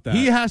pissed about that.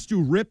 He has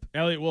to rip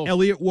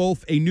Elliot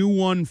Wolf, a new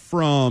one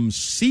from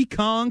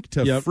Seekonk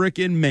to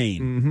frickin'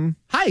 Maine. Mm-hmm.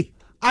 Hi.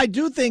 I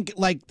do think,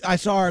 like, I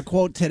saw a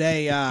quote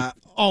today,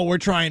 we're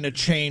trying to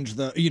change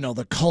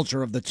the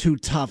culture of the too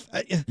tough.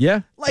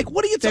 Yeah. Like,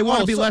 what do you They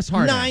wanna be less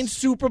hard-ass. 9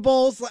 Super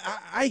Bowls? Like,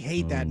 I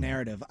hate that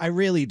narrative. I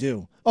really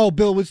do. Oh,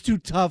 Bill was too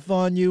tough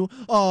on you.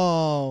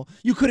 Oh,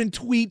 you couldn't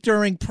tweet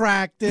during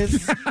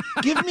practice.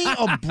 Give me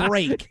a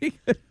break.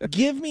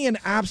 Give me an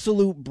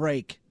absolute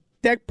break.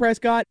 Dak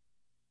Prescott.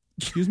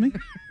 Excuse me?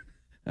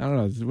 I don't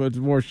know. It's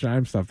more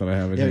Scheim stuff that I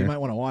have in Yeah, here. you might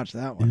want to watch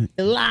that one.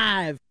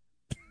 Live.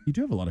 You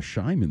do have a lot of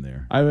shime in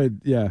there. I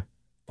would, yeah.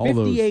 All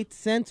those. 58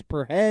 cents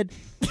per head.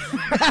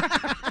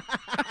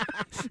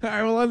 All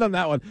right, we'll end on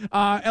that one.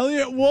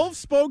 Elliot Wolf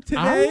spoke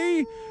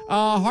today.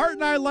 Hart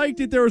and I liked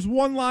it. There was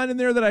one line in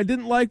there that I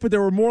didn't like, but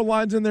there were more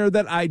lines in there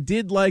that I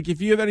did like.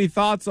 If you have any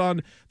thoughts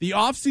on the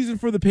offseason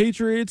for the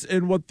Patriots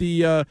and what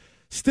the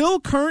still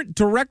current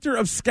director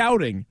of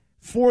scouting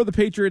for the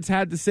Patriots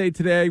had to say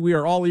today, we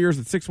are all ears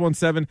at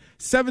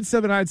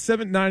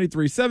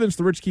 617-779-7937. It's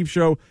the Rich Keefe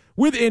Show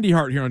with Andy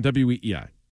Hart here on WEEI.